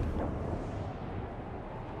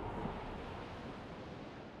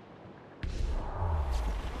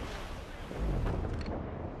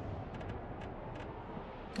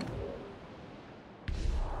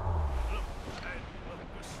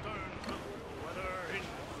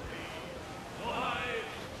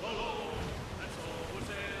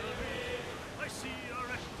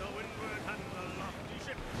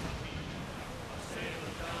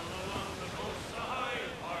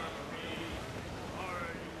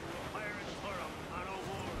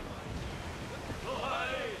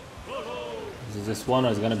 Is it just one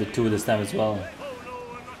or is it gonna be two this time as well?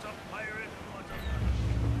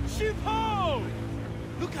 Ship ho!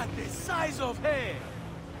 Look at the size of her!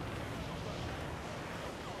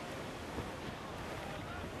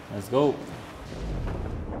 Let's go.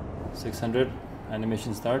 600.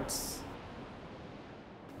 Animation starts.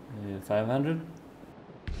 500.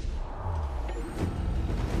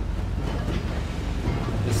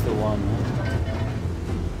 This is the one.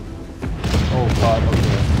 Oh god,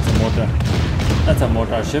 okay. It's a mortar. That's a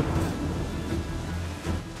mortar ship.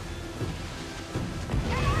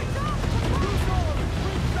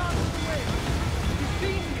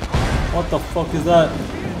 What the fuck is that?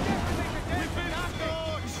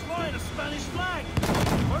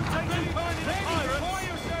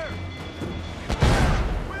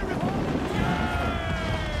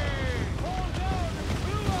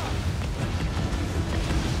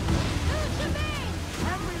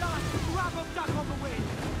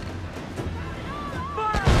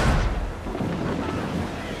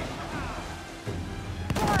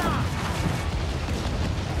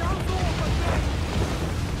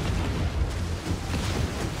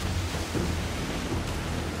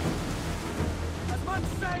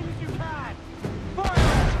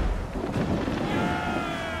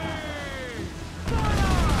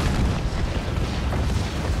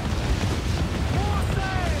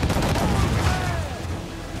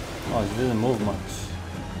 Oh, it didn't move much.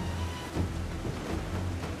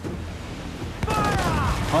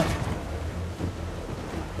 What?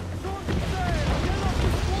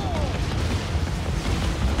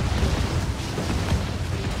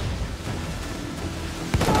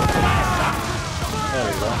 There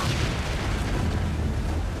we go.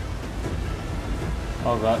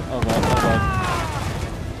 Oh god, oh god, oh god.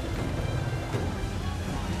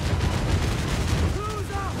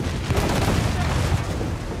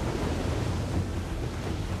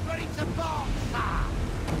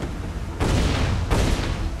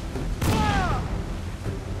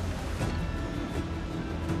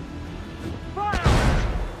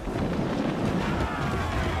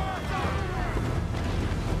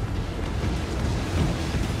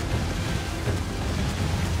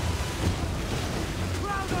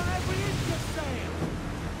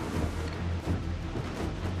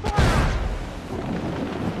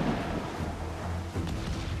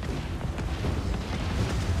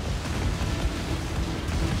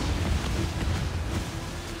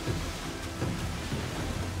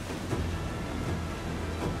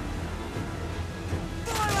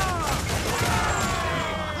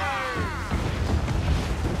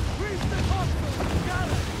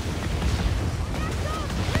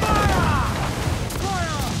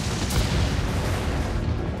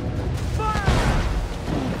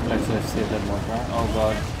 Save that mortar. Oh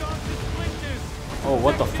god. Oh,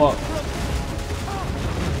 what the fuck?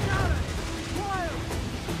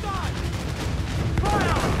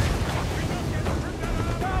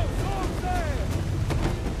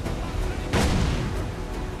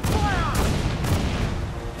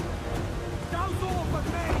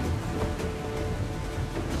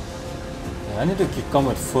 I need to come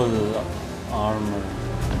with full armor.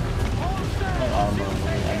 Not armor,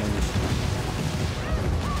 but ammunition.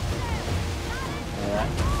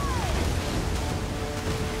 Alright.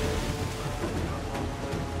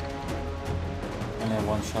 Only have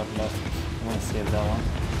one shot left. I'm gonna save that one.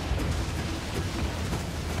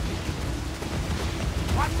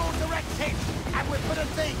 One more direct hit, and we'll put a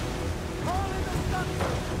thing. All in the thunder.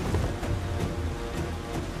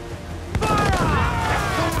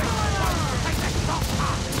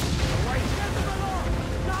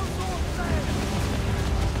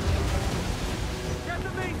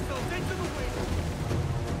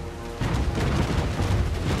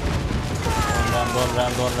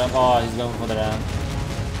 Don't ram. Oh, he's going for the ram.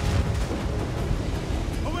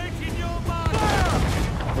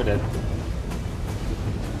 We're dead.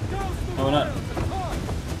 No, we're not.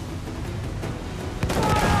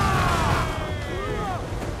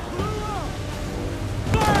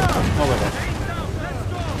 Oh, we're dead.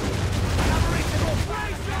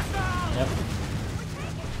 Yep.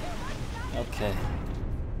 Okay.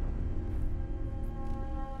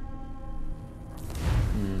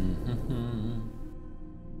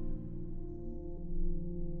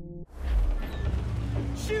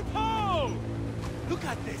 Ship-ho! Look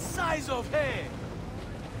at the size of her!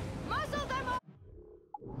 Muzzle them up!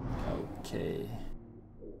 Okay.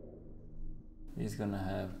 He's gonna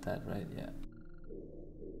have that, right? Yeah.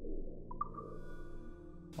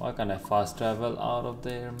 Why can't I fast travel out of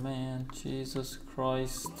there, man? Jesus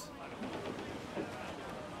Christ.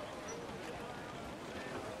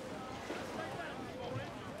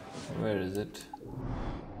 Where is it?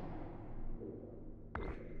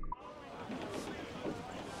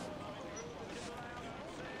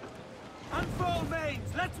 Unfold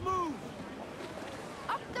mains, let's move!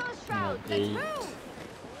 Up those shrouds, let's 8. move!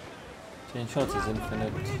 Chain shots is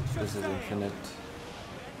infinite. This is infinite.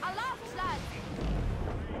 Aloft, lads!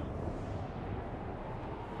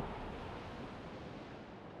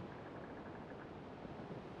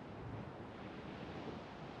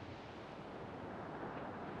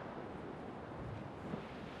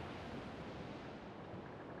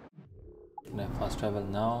 Can I fast travel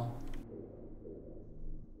now?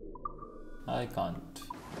 I can't.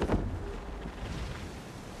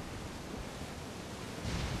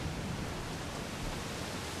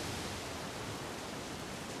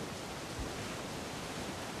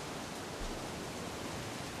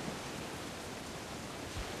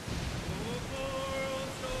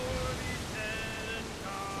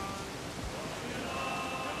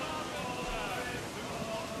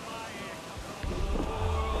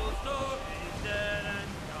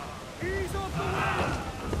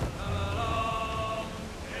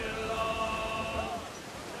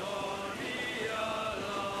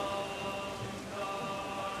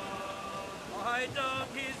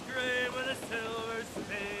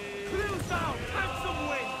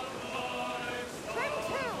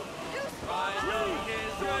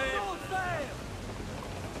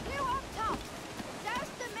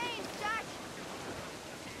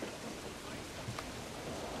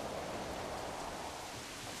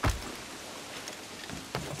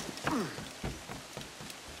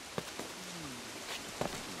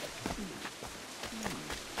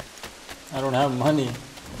 I don't have money.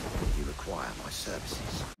 You require my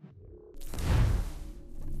services.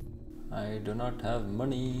 I do not have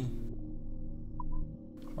money.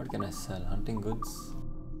 What can I sell? Hunting goods?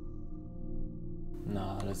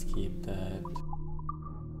 Nah, let's keep that.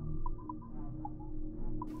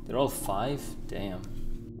 They're all 5? Damn.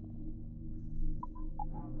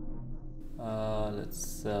 Let's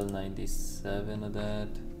sell 97 of that.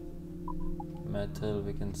 Metal,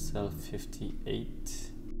 we can sell 58.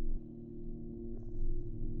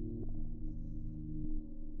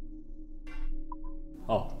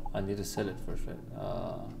 Oh, I need to sell it first, right?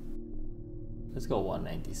 Let's go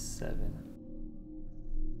 197.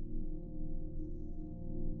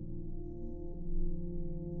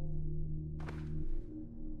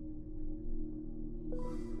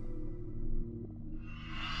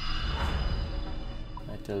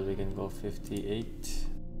 Metal, we can go 58.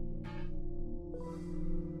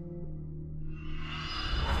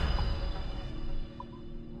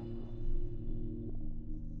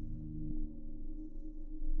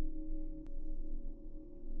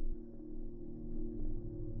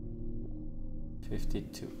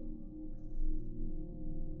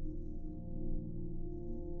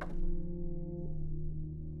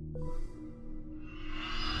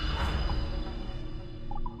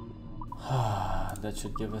 That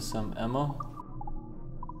should give us some ammo.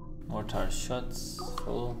 Mortar shots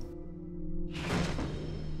full.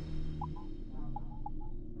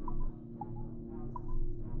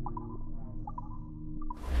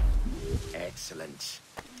 Excellent.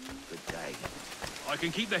 Good day. I can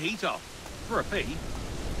keep the heat off. For a fee.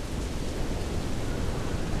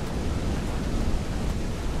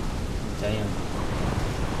 Damn.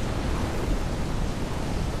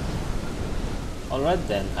 Alright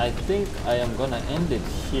then, I think I am gonna end it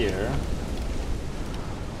here.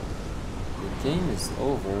 The game is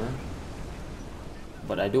over.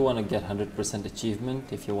 But I do want to get 100%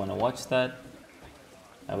 achievement. If you want to watch that,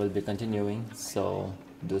 I will be continuing. So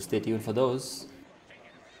do stay tuned for those.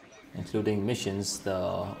 Including missions, the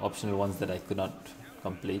optional ones that I could not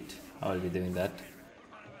complete. I will be doing that.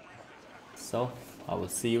 So I will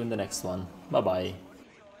see you in the next one. Bye bye.